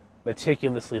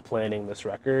meticulously planning this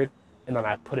record, and then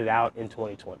I put it out in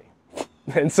 2020.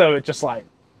 And so it just like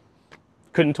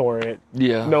couldn't tour it.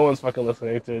 Yeah. No one's fucking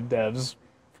listening to Dev's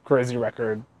crazy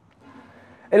record.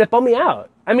 And it bummed me out.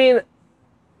 I mean,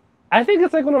 I think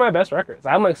it's like one of my best records.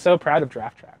 I'm like so proud of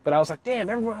Draft Track. But I was like, damn,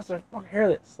 everyone has to fucking hear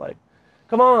this. Like,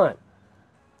 come on.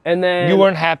 And then You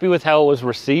weren't happy with how it was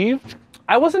received?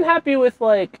 I wasn't happy with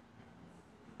like,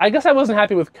 I guess I wasn't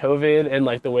happy with COVID and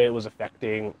like the way it was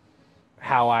affecting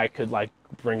how I could like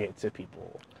bring it to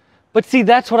people. But see,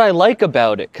 that's what I like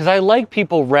about it, because I like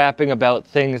people rapping about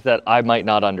things that I might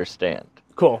not understand.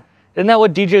 Cool. Isn't that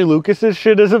what DJ Lucas's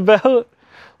shit is about?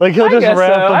 Like he'll just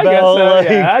rap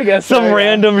about some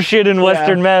random shit in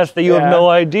Western Mass that you have no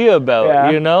idea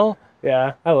about, you know?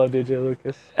 Yeah, I love DJ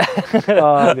Lucas.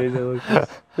 Oh, DJ Lucas.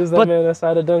 Who's that man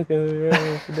outside of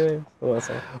Duncan?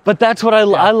 But that's what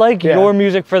I like your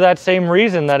music for that same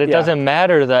reason, that it doesn't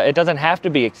matter, that it doesn't have to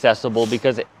be accessible,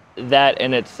 because that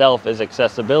in itself is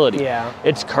accessibility. Yeah.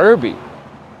 It's Kirby.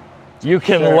 You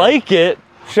can like it,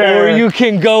 or you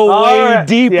can go way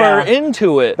deeper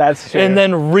into it. That's true. And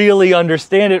then really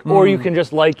understand it, or you can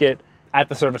just like it at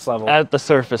the surface level. At the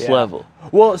surface level.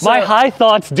 Well, so, my high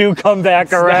thoughts do come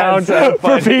back around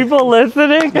for people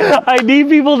listening. I need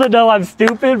people to know I'm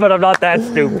stupid, but I'm not that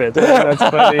stupid. That's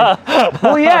funny.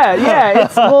 Well, yeah.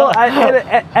 It's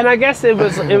and I guess it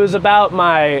was about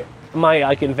my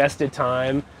like invested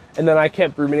time. And then I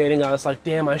kept ruminating. I was like,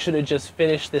 damn, I should have just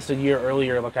finished this a year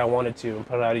earlier like I wanted to and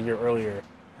put it out a year earlier.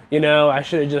 You know, I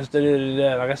should have just like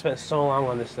I spent so long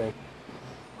on this thing.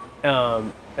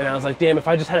 And I was like, damn, if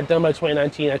I just had it done by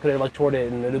 2019, I could have like toured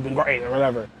it and it would have been great or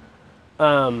whatever.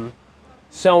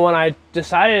 So when I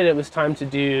decided it was time to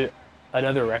do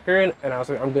another record and I was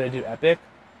like, I'm going to do Epic,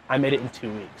 I made it in 2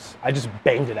 weeks. I just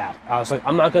banged it out. I was like,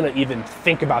 I'm not going to even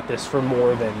think about this for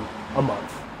more than a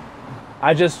month.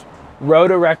 I just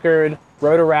wrote a record,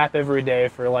 wrote a rap every day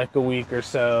for like a week or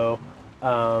so.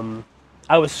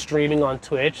 I was streaming on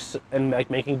Twitch and like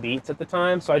making beats at the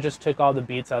time, so I just took all the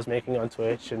beats I was making on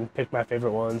Twitch and picked my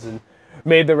favorite ones and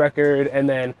made the record. And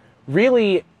then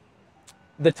really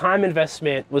the time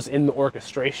investment was in the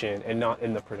orchestration and not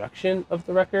in the production of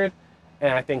the record.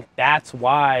 And I think that's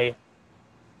why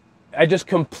I just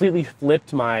completely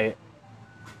flipped my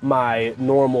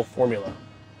normal formula,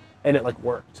 and it like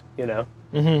worked, you know?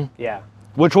 Mm-hmm. Yeah.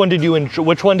 Which one did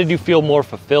you feel more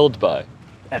fulfilled by?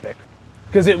 Epic.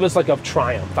 Because it was like a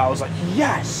triumph. I was like,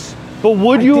 yes! But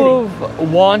would you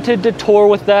have wanted to tour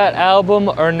with that album,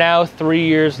 or now 3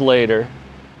 years later,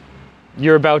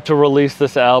 you're about to release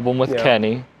this album with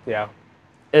Kenny? Yeah.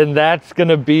 And that's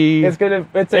gonna be...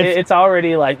 It's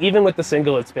already like, even with the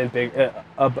single, it's been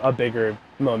a bigger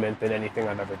moment than anything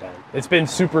I've ever done. It's been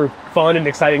super fun and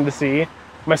exciting to see.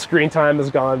 My screen time has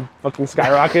gone fucking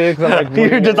skyrocketed. Cause I'm like,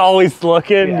 you're just always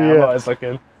looking. Yeah, I'm always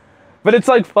looking. But it's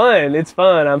like fun. It's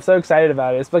fun. I'm so excited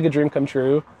about it. It's like a dream come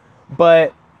true.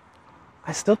 But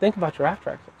I still think about Draft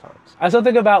Track sometimes. I still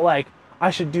think about like,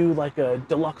 I should do like a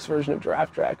deluxe version of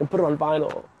Draft Track and put it on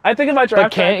vinyl. I think about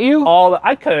Draft Track. But can't you?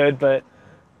 I could, but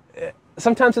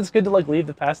sometimes it's good to like leave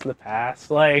the past in the past.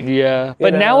 Like, yeah.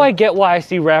 But now I get why I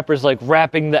see rappers like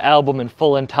rapping the album in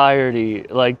full entirety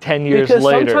like 10 years later.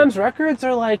 Because sometimes records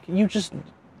are like,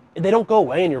 they don't go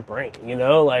away in your brain, you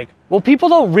know? Like, well, people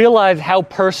don't realize how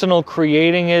personal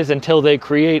creating is until they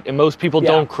create, and most people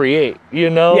don't create, you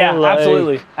know? Yeah,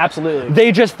 like, absolutely.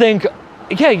 They just think,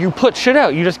 yeah, you put shit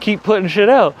out, you just keep putting shit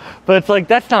out. But it's like,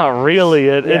 that's not really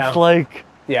it. Yeah. It's like,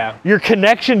 your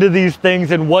connection to these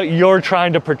things and what you're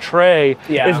trying to portray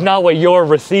is not what you're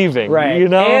receiving, right? You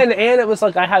know? And it was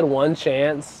like, I had one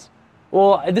chance.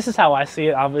 Well, this is how I see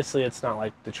it. Obviously, it's not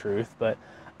like the truth, but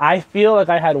I feel like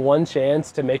I had one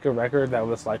chance to make a record that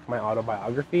was like my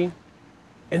autobiography,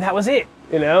 and that was it,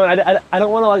 you know. And I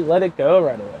don't want to like let it go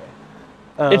right away.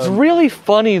 It's really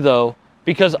funny though,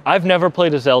 because I've never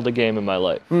played a Zelda game in my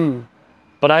life.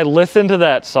 But I listened to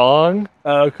that song.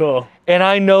 Oh, cool. And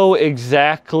I know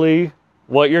exactly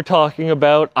what you're talking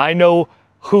about. I know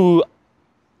who,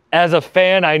 as a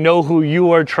fan, I know who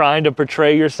you are trying to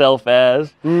portray yourself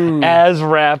as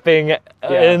rapping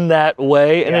in that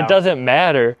way. And it doesn't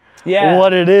matter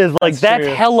what it is. Like, that's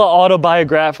hella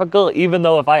autobiographical, even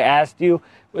though if I asked you,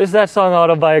 is that song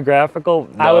autobiographical?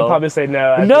 No. I would probably say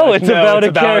no. No, it's about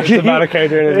a character. It's about a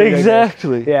character in a video game.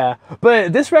 Exactly. Yeah.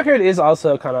 But this record is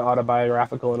also kind of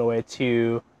autobiographical in a way,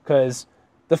 too, because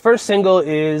the first single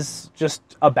is just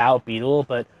about Beetle,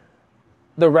 but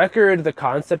the record, the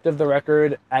concept of the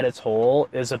record at its whole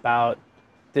is about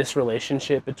this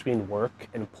relationship between work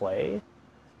and play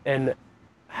and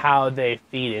how they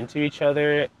feed into each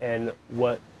other and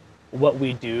what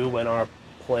we do when our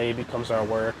play becomes our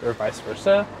work or vice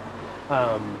versa.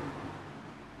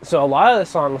 So a lot of the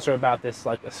songs are about this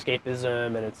like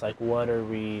escapism, and it's like, what are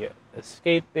we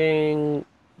escaping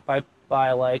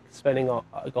by like spending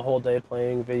like a whole day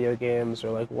playing video games,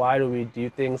 or like why do we do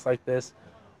things like this?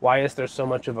 Why is there so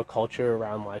much of a culture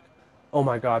around like, oh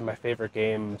my god, my favorite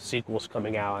game sequel's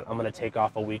coming out, I'm gonna take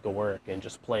off a week of work and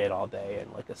just play it all day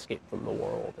and like escape from the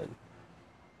world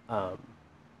and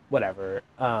whatever.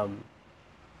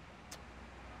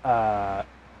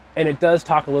 And it does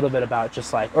talk a little bit about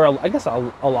just like, or I guess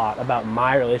a lot about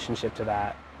my relationship to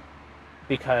that,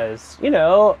 because you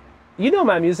know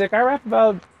my music. I rap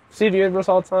about Steven Universe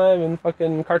all the time and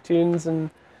fucking cartoons and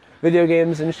video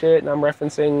games and shit, and I'm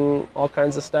referencing all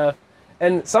kinds of stuff.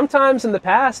 And sometimes in the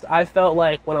past, I felt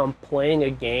like when I'm playing a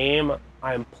game,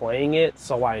 I'm playing it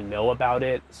so I know about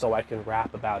it, so I can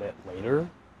rap about it later.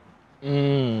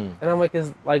 And I'm like,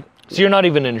 so you're not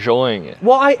even enjoying it?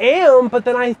 Well, I am, but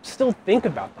then I still think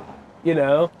about that, you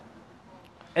know?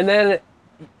 And then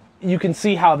you can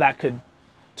see how that could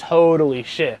totally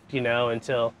shift, you know,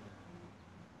 until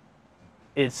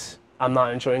I'm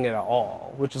not enjoying it at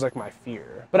all, which is like my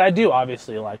fear. But I do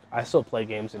obviously, like, I still play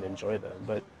games and enjoy them,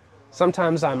 but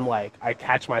sometimes I'm like, I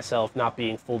catch myself not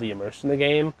being fully immersed in the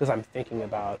game because I'm thinking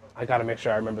about, I gotta make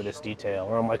sure I remember this detail,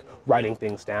 or I'm like writing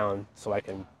things down so I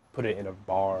can put it in a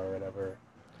bar or whatever.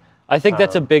 I think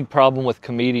that's a big problem with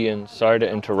comedians. Sorry to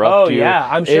interrupt you. Oh yeah,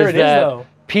 I'm sure it is though.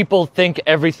 People think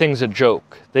everything's a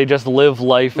joke. They just live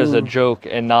life as a joke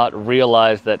and not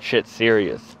realize that shit's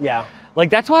serious. Yeah. Like,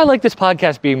 that's why I like this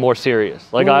podcast being more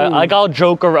serious. Like, I'll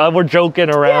joke around, we're joking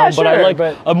around, but I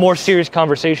like a more serious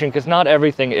conversation because not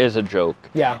everything is a joke.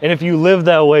 Yeah. And if you live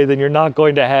that way, then you're not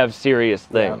going to have serious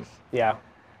things. Yeah,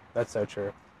 that's so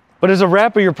true. But as a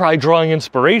rapper, you're probably drawing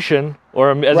inspiration,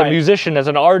 or as a musician, as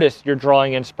an artist, you're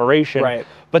drawing inspiration. Right.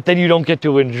 But then you don't get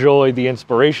to enjoy the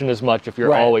inspiration as much if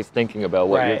you're always thinking about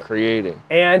what you're creating.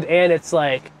 And it's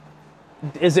like,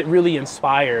 is it really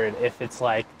inspired if it's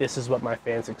like, this is what my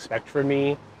fans expect from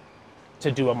me,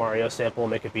 to do a Mario sample and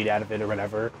make a beat out of it or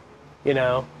whatever, you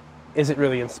know? Is it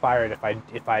really inspired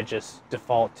if I just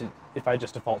default to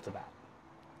that?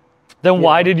 Then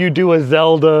why did you do a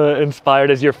Zelda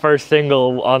inspired as your first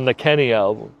single on the Kenny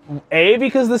album? A,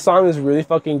 because the song is really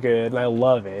fucking good and I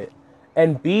love it.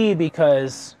 And B,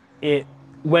 because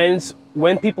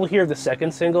when people hear the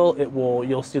second single,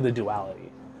 you'll see the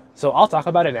duality. So I'll talk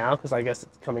about it now because I guess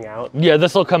it's coming out. Yeah,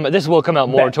 this will come out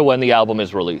more to when the album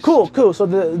is released. Cool. So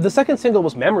the second single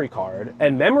was Memory Card,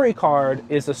 and Memory Card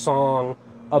is a song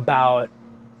about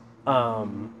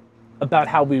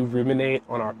how we ruminate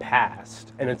on our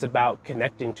past, and it's about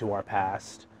connecting to our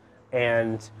past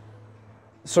and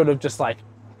sort of just like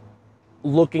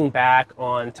looking back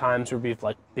on times where we've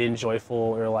like been joyful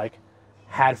or like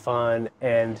had fun,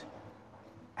 and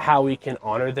how we can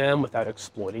honor them without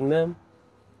exploiting them.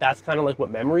 That's kind of like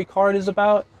what Memory Card is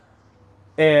about.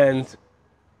 And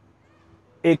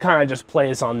it kind of just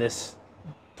plays on this,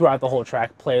 throughout the whole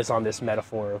track, plays on this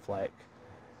metaphor of like,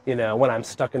 you know, when I'm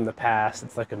stuck in the past,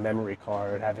 it's like a memory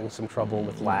card having some trouble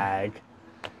with lag.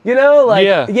 You know, like,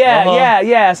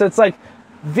 yeah. So it's like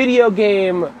video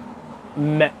game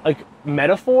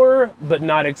metaphor, but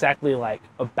not exactly like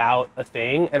about a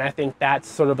thing. And I think that's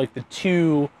sort of like the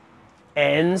two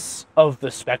ends of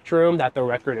the spectrum that the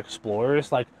record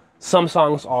explores. Like, some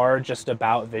songs are just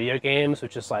about video games,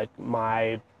 which is like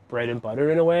my bread and butter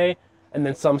in a way, and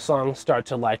then some songs start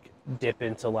to like dip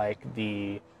into like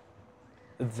the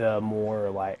more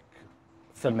like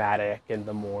thematic and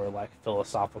the more like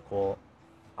philosophical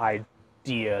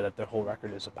idea that the whole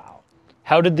record is about.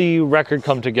 How did the record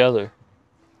come together?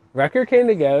 Record came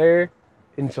together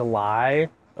in July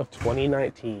of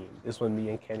 2019 is when me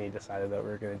and Kenny decided that we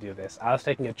were going to do this. I was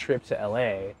taking a trip to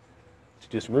LA to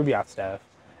do some Ruby Yacht stuff.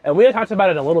 And we had talked about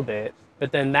it a little bit,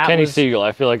 but then that Kenny was... Segal,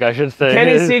 I feel like I should say.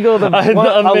 Kenny Segal,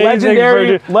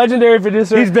 a legendary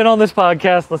producer. He's been on this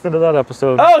podcast. Listen to that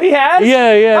episode. Oh, he has?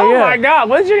 Yeah. Oh my God.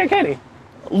 When did you get Kenny?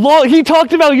 He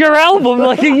talked about your album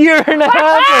like a year and a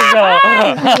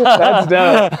half ago. That's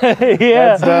dope.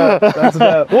 Yeah. That's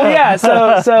dope. Well, yeah,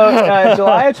 so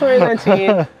July of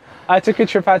 2019, I took a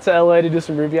trip out to LA to do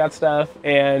some Ruby Yacht stuff,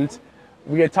 and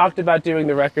we had talked about doing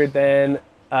the record then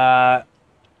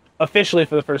officially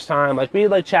for the first time. Like, we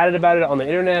like chatted about it on the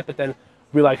internet, but then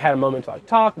we like had a moment to like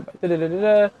talk about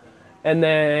and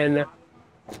then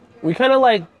we kind of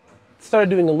like started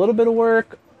doing a little bit of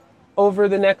work over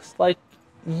the next like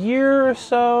year or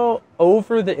so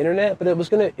over the internet, but it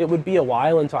would be a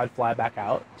while until I'd fly back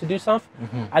out to do stuff.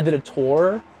 I did a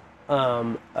tour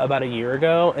about a year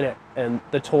ago, and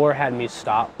the tour had me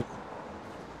stop.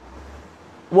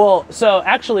 Well, so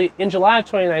actually in July of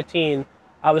 2019,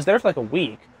 I was there for like a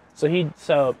week. So he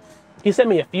sent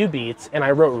me a few beats, and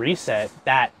I wrote Reset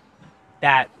that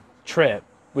trip,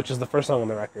 which is the first song on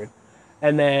the record.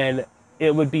 And then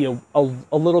it would be a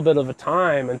little bit of a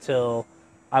time until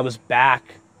I was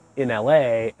back in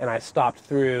LA, and I stopped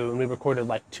through, and we recorded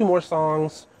like 2 more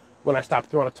songs when I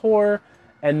stopped through on a tour.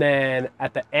 And then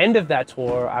at the end of that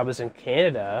tour, I was in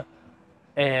Canada,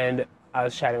 and I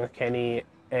was chatting with Kenny,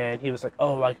 and he was like,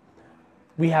 oh, like,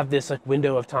 we have this like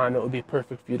window of time that would be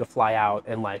perfect for you to fly out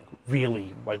and like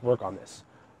really like work on this.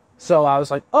 So I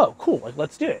was like, oh, cool, like,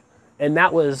 let's do it. And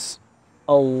that was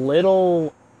a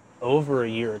little over a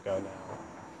year ago now,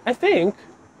 I think.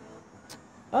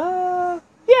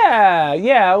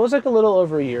 Yeah, it was like a little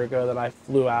over a year ago that I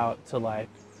flew out to like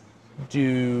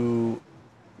do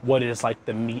what is like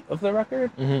the meat of the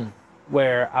record,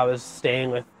 where I was staying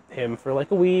with him for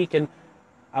like a week, and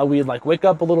we'd like wake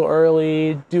up a little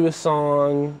early, do a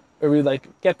song, or we'd like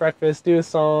get breakfast, do a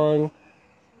song,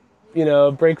 you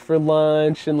know, break for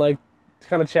lunch and like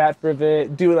kind of chat for a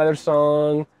bit, do another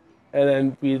song, and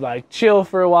then we'd like chill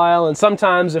for a while. And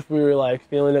sometimes if we were like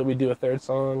feeling it, we'd do a third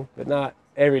song, but not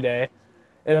every day.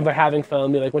 And if we're having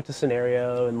fun, we like went to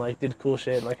Scenario and like did cool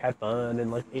shit and like had fun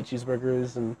and like ate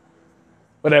cheeseburgers and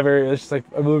whatever. It was just like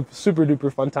a super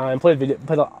duper fun time. Played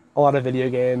a lot of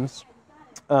video games.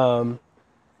 And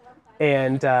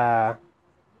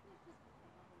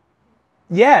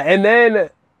then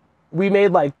we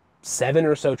made like 7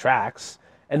 or so tracks,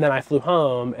 and then I flew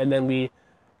home, and then we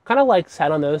kind of like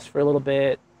sat on those for a little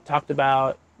bit, talked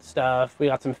about stuff. We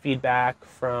got some feedback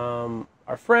from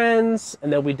our friends,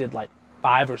 and then we did like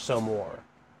 5 or so more.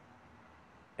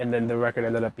 And then the record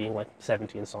ended up being like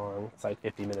 17 songs. It's like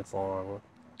 50 minutes long.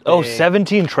 Oh,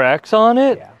 17 tracks on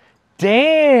it? Yeah.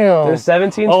 Damn. There's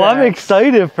 17 tracks. Oh, I'm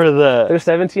excited for that. There's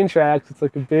 17 tracks. It's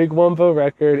like a big wombo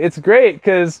record. It's great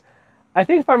because I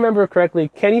think if I remember correctly,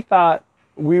 Kenny thought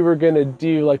we were going to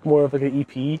do like more of like an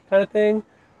EP kind of thing.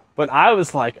 But I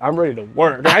was like, I'm ready to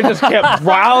work. I just kept,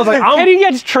 I was like, Kenny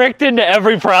gets tricked into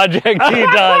every project he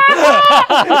does.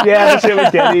 Yeah, the shit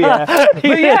with Kenny, yeah.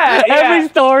 But yeah. Every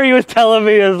story he was telling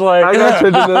me is like, I got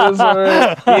tricked into this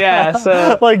one. Yeah,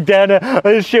 so. Like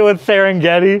his shit with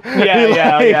Serengeti.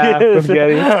 Yeah, with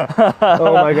Getty.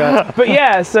 Oh my God. But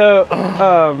yeah, so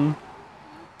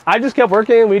I just kept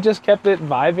working. We just kept it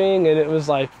vibing, and it was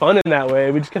like fun in that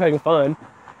way. We just kept having fun.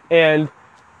 And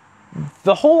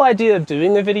the whole idea of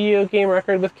doing a video game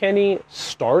record with Kenny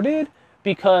started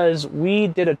because we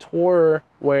did a tour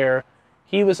where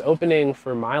he was opening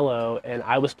for Milo and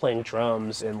I was playing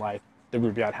drums in like the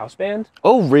Ruby Yacht house band.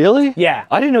 Oh, really? Yeah.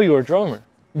 I didn't know you were a drummer.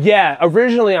 Yeah,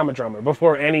 originally I'm a drummer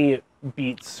before any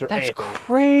beats or anything. That's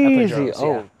crazy.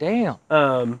 Drums, damn.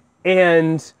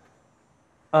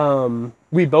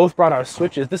 We both brought our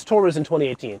Switches. This tour was in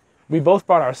 2018. We both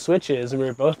brought our Switches, and we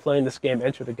were both playing this game,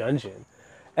 Enter the Gungeon.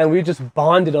 And we just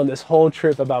bonded on this whole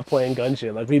trip about playing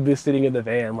Gungeon. Like, we'd be sitting in the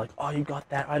van, like, oh, you got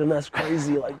that item? That's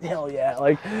crazy. Like, hell yeah.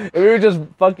 Like, and we were just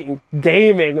fucking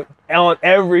gaming on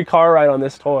every car ride on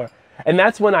this tour. And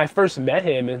that's when I first met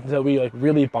him, and so we, like,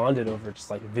 really bonded over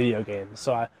just, like, video games.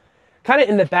 So I kind of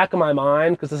in the back of my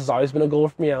mind, because this has always been a goal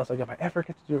for me, I was like, if I ever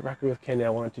get to do a record with Kenny, I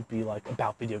want it to be, like,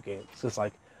 about video games. Because,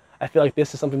 like, I feel like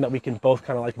this is something that we can both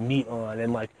kind of, like, meet on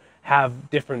and, like, have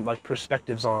different, like,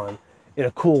 perspectives on in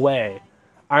a cool way.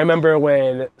 I remember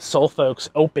when Soul Folks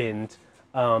opened,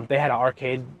 they had an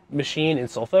arcade machine in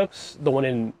Soul Folks,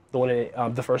 the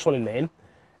first one in Maine.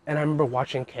 And I remember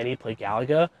watching Kenny play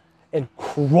Galaga and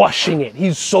crushing it.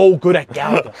 He's so good at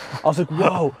Galaga. I was like,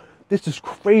 whoa, this is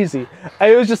crazy.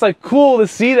 And it was just like cool to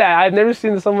see that. I've never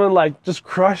seen someone like just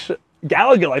crush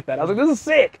Galaga like that. I was like, this is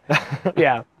sick.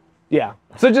 Yeah.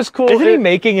 So just cool. Isn't he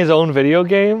making his own video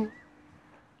game?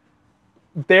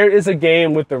 There is a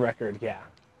game with the record, yeah.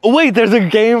 Wait, there's a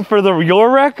game for your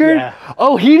record? Yeah.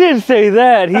 Oh, he didn't say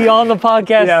that. He on the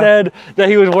podcast said that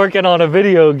he was working on a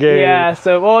video game. Yeah,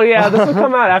 so, well, yeah, this will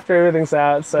come out after everything's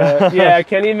out. So, yeah,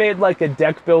 Kenny made like a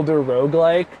deck builder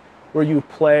roguelike where you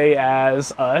play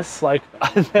as us. Like,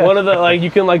 one of the, like,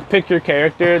 you can like pick your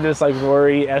character. There's like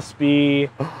Rory, SB,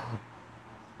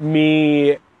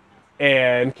 me,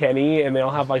 and Kenny, and they all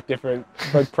have like different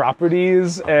like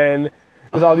properties, and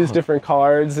there's all these different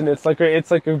cards, and it's like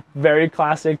a very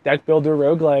classic deck builder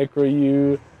roguelike where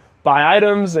you buy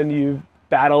items and you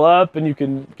battle up and you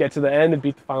can get to the end and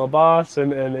beat the final boss,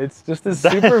 and it's just this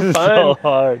super fun. So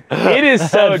hard. It is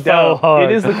so dope.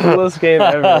 hard. It is the coolest game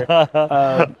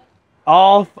ever.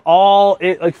 All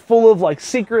it like full of like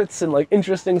secrets and like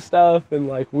interesting stuff and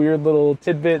like weird little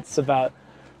tidbits about,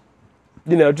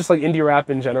 you know, just like indie rap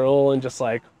in general, and just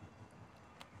like,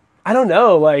 I don't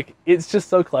know, like it's just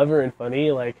so clever and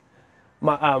funny. Like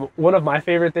my one of my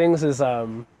favorite things is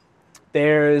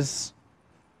there's,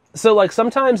 so like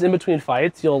sometimes in between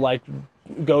fights you'll like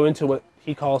go into what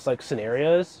he calls like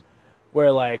scenarios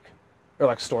where like, or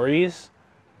like stories,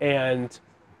 and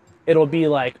it'll be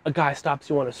like a guy stops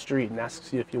you on a street and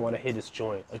asks you if you want to hit his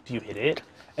joint. Like, do you hit it?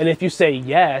 And if you say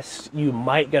yes, you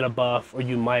might get a buff or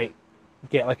you might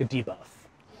get like a debuff.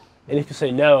 And if you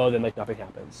say no, then like nothing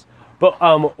happens. But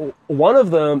one of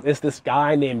them is this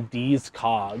guy named D's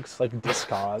Cogs, like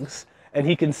Discogs, and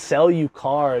he can sell you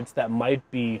cards that might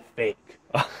be fake.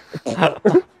 Damn,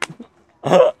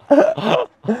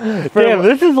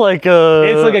 this is like a...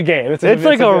 It's like a game. It's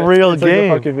like a real game. It's game.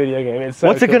 like a fucking video game. It's so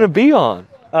What's it cool. gonna be on?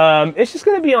 It's just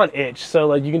gonna be on itch, so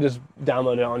like you can just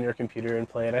download it on your computer and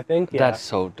play it, I think. Yeah. That's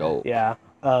so dope. Yeah.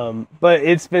 But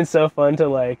it's been so fun to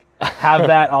like have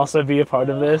that also be a part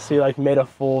of this. He like made a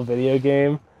full video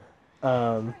game.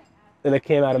 And it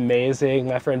came out amazing.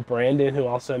 My friend Brandon, who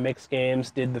also makes games,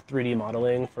 did the 3D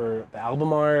modeling for the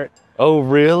album art. Oh,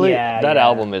 really? Yeah, that yeah.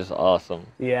 album is awesome.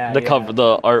 Yeah. The yeah. cover,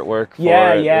 the artwork for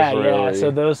Yeah, it yeah, is really... yeah. So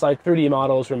those like 3D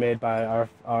models were made by our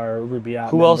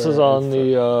Rubaiyat. Who else is on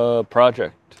the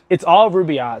project? It's all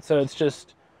Rubaiyat. So it's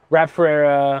just Rap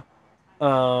Ferreira,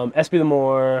 SB the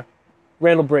Moore,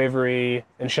 Randall Bravery,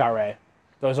 and Share.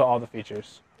 Those are all the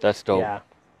features. That's dope. Yeah.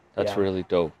 That's Yeah. really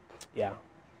dope. Yeah.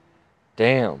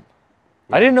 Damn.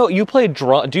 I didn't know you played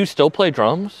drum. Do you still play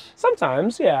drums?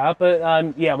 Sometimes, yeah. But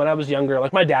yeah, when I was younger,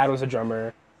 like my dad was a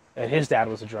drummer, and his dad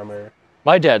was a drummer.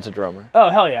 My dad's a drummer. Oh,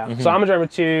 hell yeah. So I'm a drummer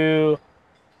too.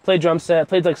 Played drum set,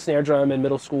 played like snare drum in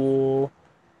middle school.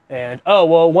 And, oh,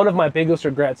 well, one of my biggest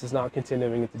regrets is not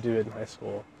continuing to do it in high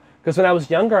school. Because when I was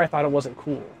younger, I thought it wasn't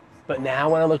cool. But now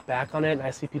when I look back on it and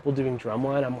I see people doing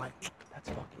drumline, I'm like, that's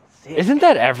fucking sick. Isn't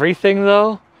that everything,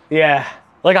 though? Yeah.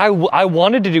 Like, I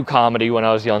wanted to do comedy when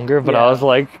I was younger, but Yeah. I was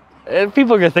like,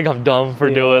 people are going to think I'm dumb for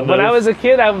doing this. When I was a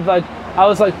kid, I was like,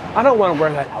 I don't want to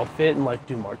wear that outfit and like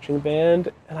do marching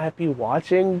band. And I'd be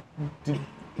watching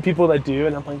people that do,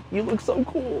 and I'm like, you look so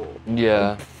cool.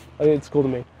 Yeah. Like, it's cool to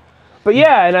me. But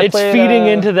yeah, and I It's played, feeding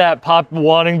into that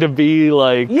wanting to be,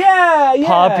 like, yeah.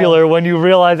 popular when you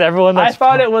realize everyone that's... I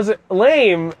thought it was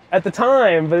lame at the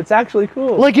time, but it's actually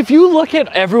cool. Like, if you look at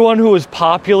everyone who was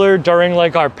popular during,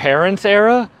 like, our parents'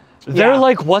 era, they're, Yeah.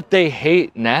 like, what they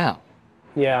hate now.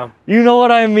 Yeah. You know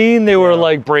what I mean? They were,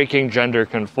 like, breaking gender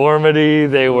conformity.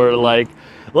 They were, like,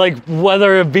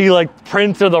 whether it be, like,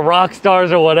 Prince or the rock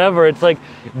stars or whatever, it's like,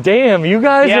 damn, you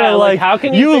guys are, like, how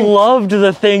can you think, loved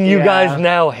the thing you Yeah. guys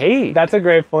now hate. That's a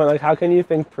great point. Like, how can you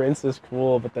think Prince is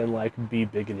cool, but then, like, be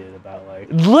bigoted about, like,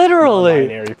 Literally.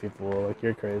 non-binary people? Like,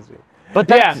 you're crazy. But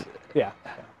that's... Yeah.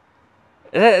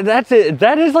 That's it.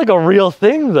 That is, like, a real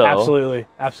thing, though. Absolutely.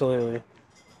 Absolutely.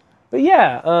 But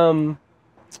yeah,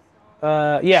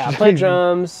 yeah, I play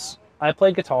drums, I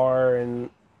play guitar, and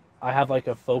I have, like,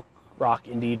 a folk rock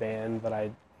indie band that I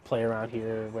play around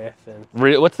here with. And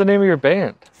What's the name of your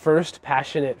band? First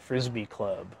Passionate Frisbee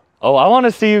Club. Oh, I want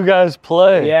to see you guys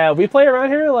play. Yeah, we play around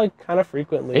here like kind of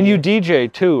frequently. And you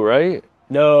DJ too, right?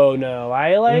 No,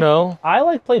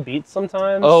 I play beats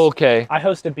sometimes. Oh, okay. I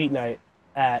host a beat night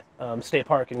at State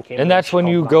Park in Cambridge. And that's when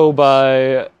you called go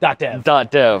by .dev.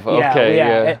 .dev. Okay,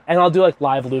 yeah. And I'll do like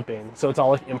live looping, so it's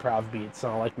all like improv beats,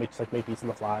 and I'll like make beats on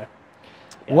the fly.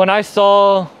 Yeah. When I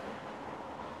saw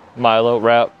Milo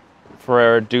Rap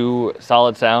Ferreira do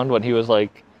Solid Sound when he was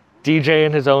like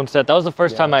DJing his own set, that was the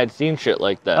first time I had seen shit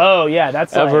like that. Oh yeah,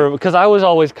 that's ever, like, because I was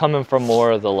always coming from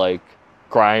more of the like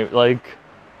grind, like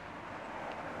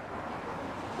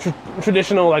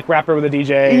traditional like rapper with a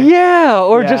DJ. yeah,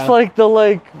 or Yeah. just like the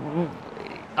like,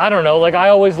 I don't know, like I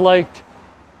always liked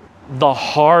the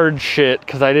hard shit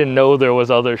because I didn't know there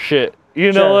was other shit.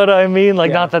 You know what I mean?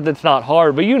 Like, not that it's not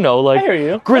hard, but like, I hear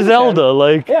you. Griselda,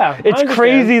 like, it's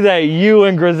crazy that you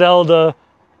and Griselda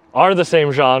are the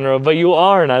same genre, but you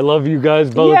are, and I love you guys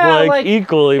both, like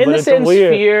equally, but it's weird. In the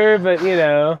same sphere, but,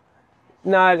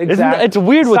 not exactly. It's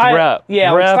weird with rap.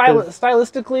 Yeah, rap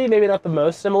stylistically, maybe not the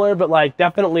most similar, but, like,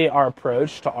 definitely our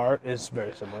approach to art is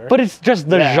very similar. But it's just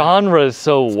the genre is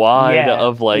so wide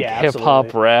of, like,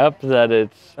 hip-hop rap that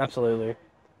it's... Absolutely.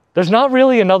 There's not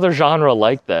really another genre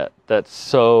like that that's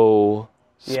so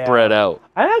spread out.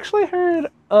 I actually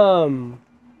heard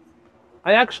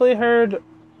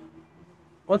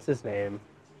what's his name?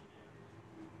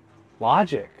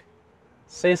 Logic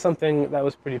say something that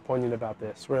was pretty poignant about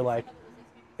this, where, like,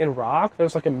 in rock,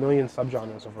 there's, like, a million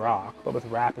subgenres of rock, but with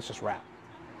rap, it's just rap.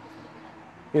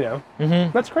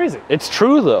 Mm-hmm. That's crazy. It's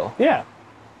true, though. Yeah.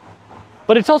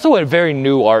 But it's also a very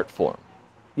new art form.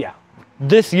 Yeah.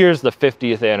 This year's the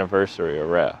 50th anniversary of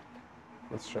rap.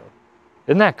 That's true.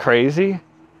 Isn't that crazy?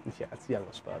 Yeah, it's young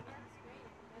as fuck.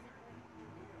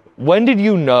 When did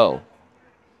you know?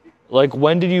 Like,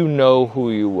 when did you know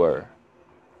who you were?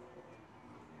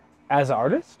 As an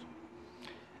artist?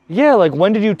 Yeah, like,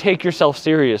 when did you take yourself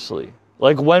seriously?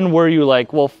 Like, when were you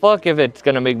like, well, fuck if it's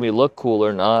gonna make me look cool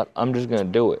or not, I'm just gonna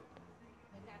do it.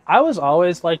 I was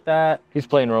always like that. He's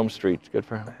playing Rome Streets, good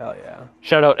for him. Hell yeah.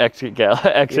 Shout out Exit Gallery.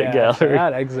 Shout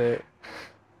out Exit.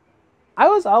 I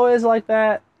was always like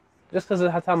that, just because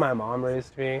that's how my mom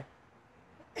raised me,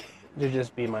 to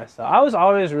just be myself. I was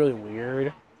always really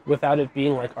weird, without it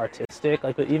being, like, artistic.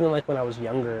 Like, even, like, when I was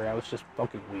younger, I was just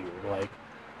fucking weird. Like,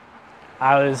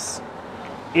 I was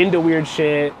into weird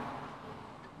shit.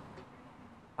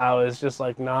 I was just,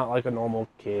 like, not like a normal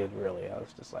kid, really. I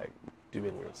was just, like,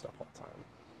 doing weird stuff all the time.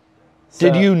 So,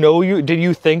 did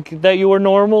you think that you were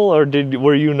normal, or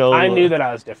were you know? I knew that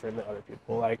I was different than other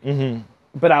people, like,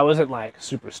 but I wasn't, like,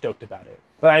 super stoked about it.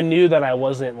 But I knew that I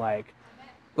wasn't, like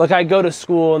I'd go to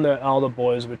school and all the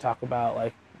boys would talk about,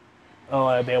 like,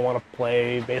 oh, they want to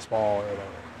play baseball or whatever.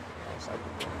 I was like,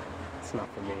 it's not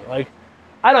for me. Like,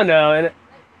 I don't know, and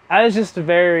I was just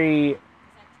very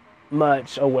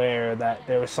much aware that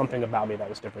there was something about me that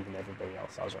was different than everybody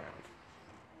else I was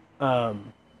around.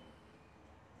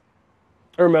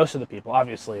 Or most of the people.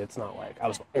 Obviously, it's not like I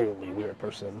was the only weird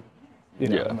person,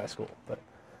 in my school. But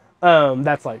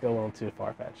that's, like, a little too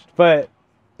far-fetched. But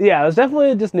yeah, I was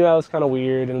definitely just knew I was kind of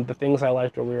weird, and the things I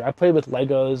liked were weird. I played with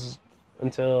Legos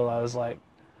until I was, like,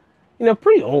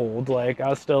 pretty old. Like, I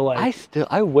was still, like...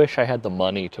 I wish I had the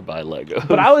money to buy Legos.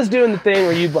 But I was doing the thing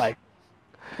where you'd, like,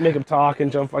 make them talk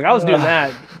and jump. Like, I was doing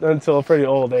that until a pretty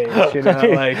old age,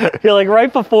 Like, you're like,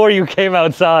 right before you came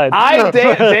outside.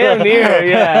 Damn near,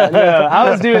 yeah. No, I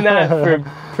was doing that for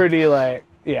pretty, like,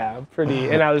 pretty...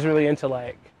 And I was really into,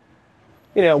 like,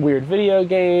 weird video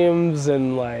games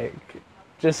and, like...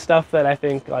 just stuff that I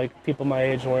think, like, people my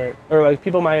age weren't, or, like,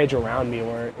 people my age around me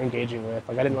weren't engaging with.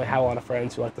 Like, I didn't really have a lot of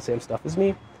friends who liked the same stuff as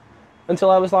me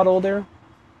until I was a lot older.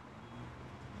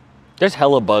 There's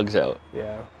hella bugs out.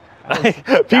 Yeah.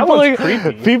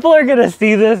 People are gonna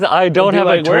see this. I don't have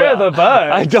a Twitch. Where are the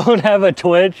bugs? I don't have a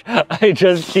Twitch. I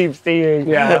just keep seeing.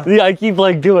 Yeah. I keep,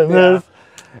 like, doing this,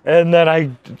 and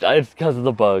then it's because of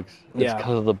the bugs. It's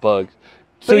because of the bugs.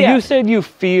 So you said you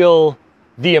feel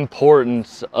the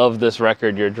importance of this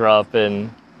record you're dropping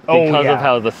because of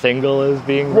how the single is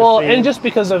being received? Well, and just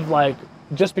because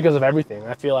of everything.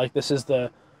 I feel like this is the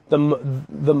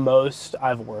most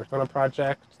I've worked on a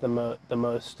project, the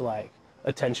most, like,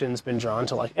 attention's been drawn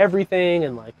to, like, everything,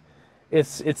 and, like,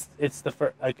 it's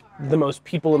the most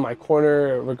people in my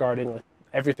corner regarding, like,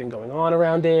 everything going on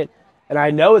around it, and I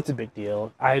know it's a big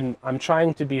deal. I'm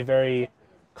trying to be very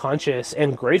conscious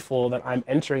and grateful that I'm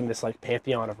entering this, like,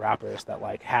 pantheon of rappers that,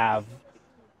 like, have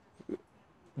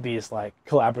these, like,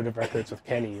 collaborative records with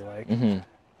Kenny, like,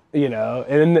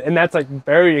 and that's, like,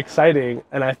 very exciting,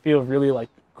 and I feel really, like,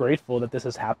 grateful that this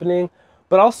is happening.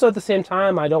 But also at the same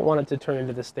time, I don't want it to turn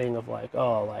into this thing of, like,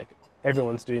 oh, like,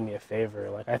 everyone's doing me a favor.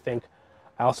 Like, I think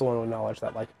I also want to acknowledge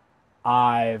that, like,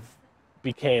 I've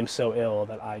became so ill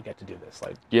that I get to do this.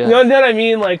 Like, you know what I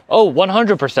mean? Like, oh,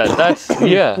 100%. That's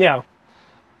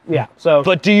yeah. So,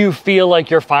 but do you feel like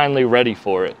you're finally ready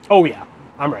for it? Oh yeah,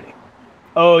 I'm ready.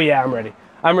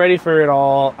 I'm ready for it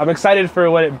all. I'm excited for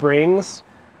what it brings.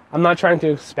 I'm not trying to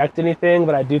expect anything,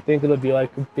 but I do think it'll be,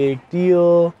 like, a big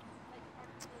deal.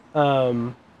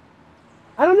 I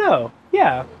don't know.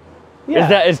 Yeah.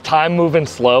 Is time moving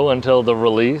slow until the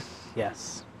release?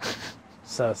 Yes.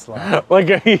 So slow. Like,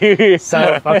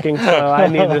 so fucking slow. I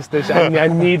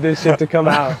need this shit to come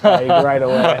out, like, right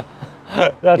away.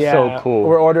 That's so cool.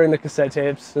 We're ordering the cassette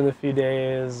tapes in a few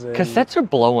days. Cassettes are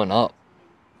blowing up.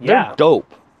 Yeah. They're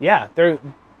dope. Yeah,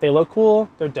 They look cool.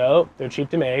 They're dope. They're cheap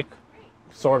to make,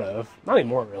 sort of. Not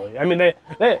anymore, really. I mean,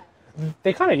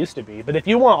 they kind of used to be. But if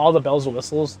you want all the bells and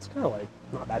whistles, it's kind of like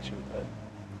not that cheap.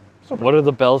 But what are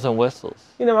the bells and whistles?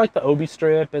 You know, like the obi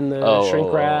strip and the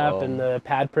shrink wrap and the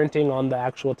pad printing on the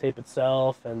actual tape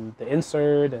itself and the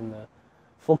insert and the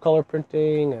full color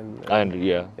printing and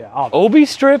yeah. Yeah. Obi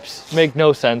strips make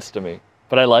no sense to me,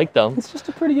 but I like them. It's just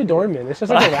a pretty adornment. It's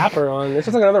just like a wrapper on. It's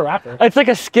just like another wrapper. It's like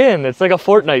a skin. It's like a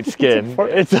Fortnite skin.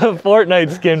 It's a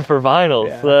Fortnite skin for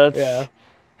vinyls. Yeah.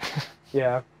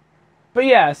 Yeah. But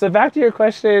yeah, so back to your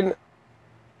question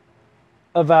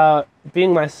about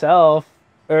being myself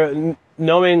or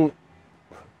knowing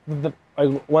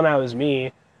when I was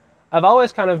me, I've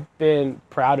always kind of been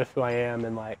proud of who I am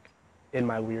and like in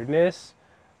my weirdness.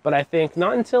 But I think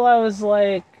not until I was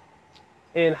like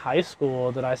in high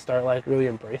school did I start like really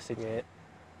embracing it.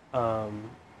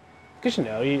 Because you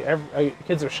know,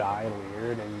 kids are shy and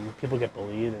weird and people get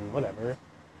bullied and whatever.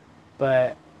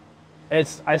 But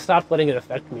I stopped letting it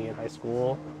affect me in high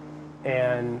school,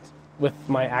 and with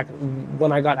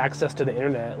when I got access to the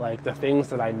internet, like the things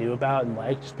that I knew about and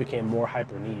liked just became more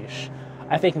hyper niche.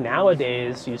 I think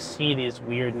nowadays you see these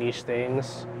weird niche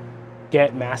things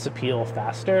get mass appeal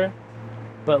faster,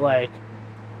 but like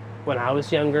when I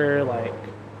was younger, like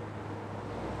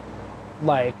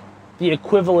the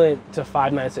equivalent to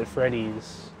Five Nights at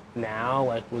Freddy's now,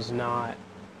 like was not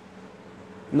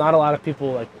a lot of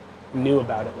people like knew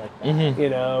about it like that, you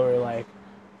know, or like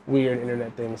weird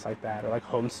internet things like that, or like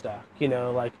Homestuck, you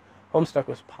know, like Homestuck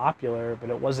was popular, but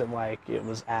it wasn't like it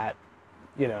was at,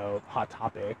 you know, Hot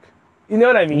Topic. You know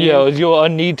what I mean? Yeah, it was a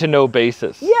need to know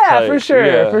basis. Yeah, type. for sure,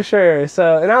 yeah. for sure.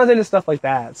 So, and I was into stuff like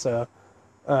that. So,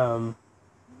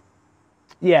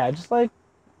 yeah, just like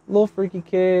little freaky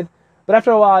kid. But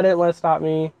after a while, I didn't let it stop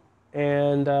me.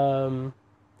 And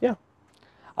yeah.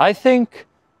 I think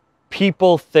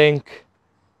people think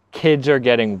kids are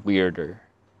getting weirder.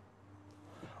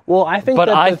 Well, I think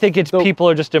I think it's people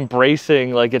are just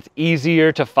embracing, like it's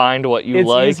easier to find what you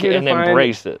like and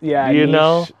embrace it. Yeah, you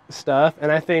know? Stuff.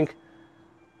 And I think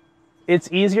it's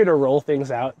easier to roll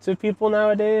things out to people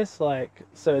nowadays. Like,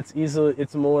 so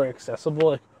it's more accessible.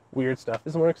 Like weird stuff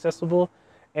is more accessible.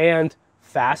 And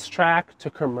fast track to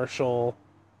commercial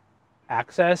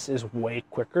access is way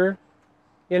quicker.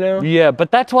 You know? Yeah,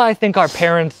 but that's why I think our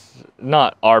parents,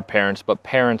 not our parents, but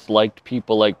parents liked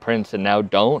people like Prince and now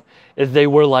don't, is they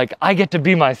were like, I get to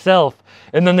be myself.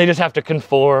 And then they just have to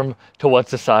conform to what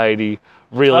society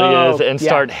really is and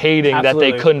start hating that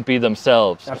they couldn't be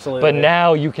themselves. Absolutely. But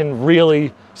now you can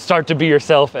really start to be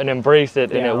yourself and embrace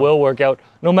it, and it will work out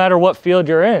no matter what field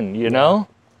you're in, you know?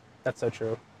 That's so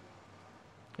true.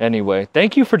 Anyway,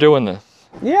 thank you for doing this.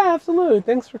 Yeah, absolutely.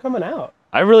 Thanks for coming out.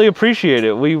 I really appreciate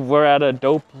it. We were at a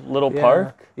dope little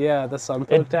park. Yeah, the sun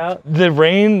poked out. The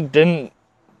rain didn't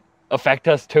affect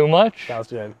us too much. That was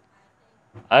good.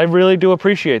 I really do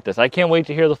appreciate this. I can't wait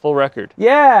to hear the full record.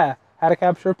 Yeah! How to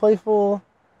Capture Playful,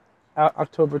 out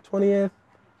October 20th.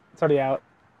 It's already out.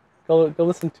 Go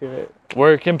listen to it.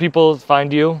 Where can people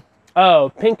find you?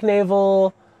 Oh, Pink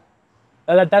Navel.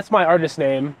 That's my artist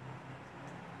name.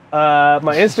 My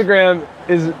Instagram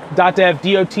is .dev,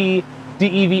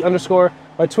 DOTDEV_.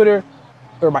 My Twitter,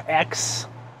 or my X,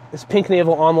 is Pink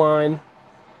Navel Online.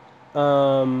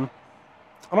 I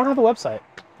don't have a website,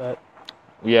 but...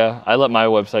 Yeah, I let my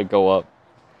website go up.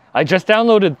 I just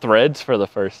downloaded Threads for the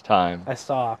first time. I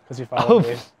saw, because you followed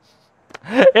me.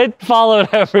 It followed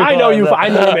everyone. I know you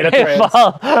made a Threads.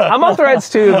 I'm on Threads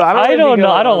too, but I don't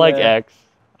know. I don't like X.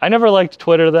 I never liked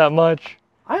Twitter that much,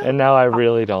 and now I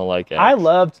really don't like X. I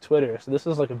loved Twitter, so this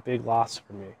was like a big loss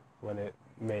for me when it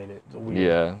made it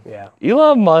weird. Yeah.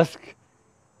 Elon Musk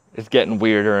is getting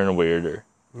weirder and weirder.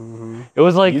 Mm-hmm. It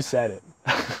was like... You said it.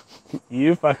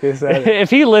 You fucking said it. If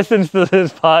he listens to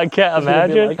this podcast,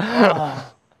 imagine...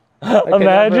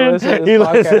 Imagine he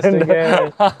listened.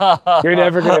 Again. You're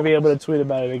never going to be able to tweet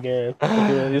about it again.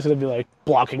 He's going to be like,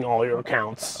 blocking all your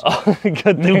accounts.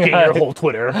 Nuking your whole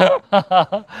Twitter.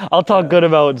 I'll talk good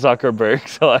about Zuckerberg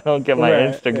so I don't get my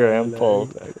Instagram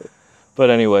pulled. Exactly. But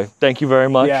anyway, thank you very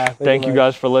much. Yeah, thank you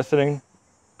guys for listening.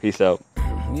 Peace out.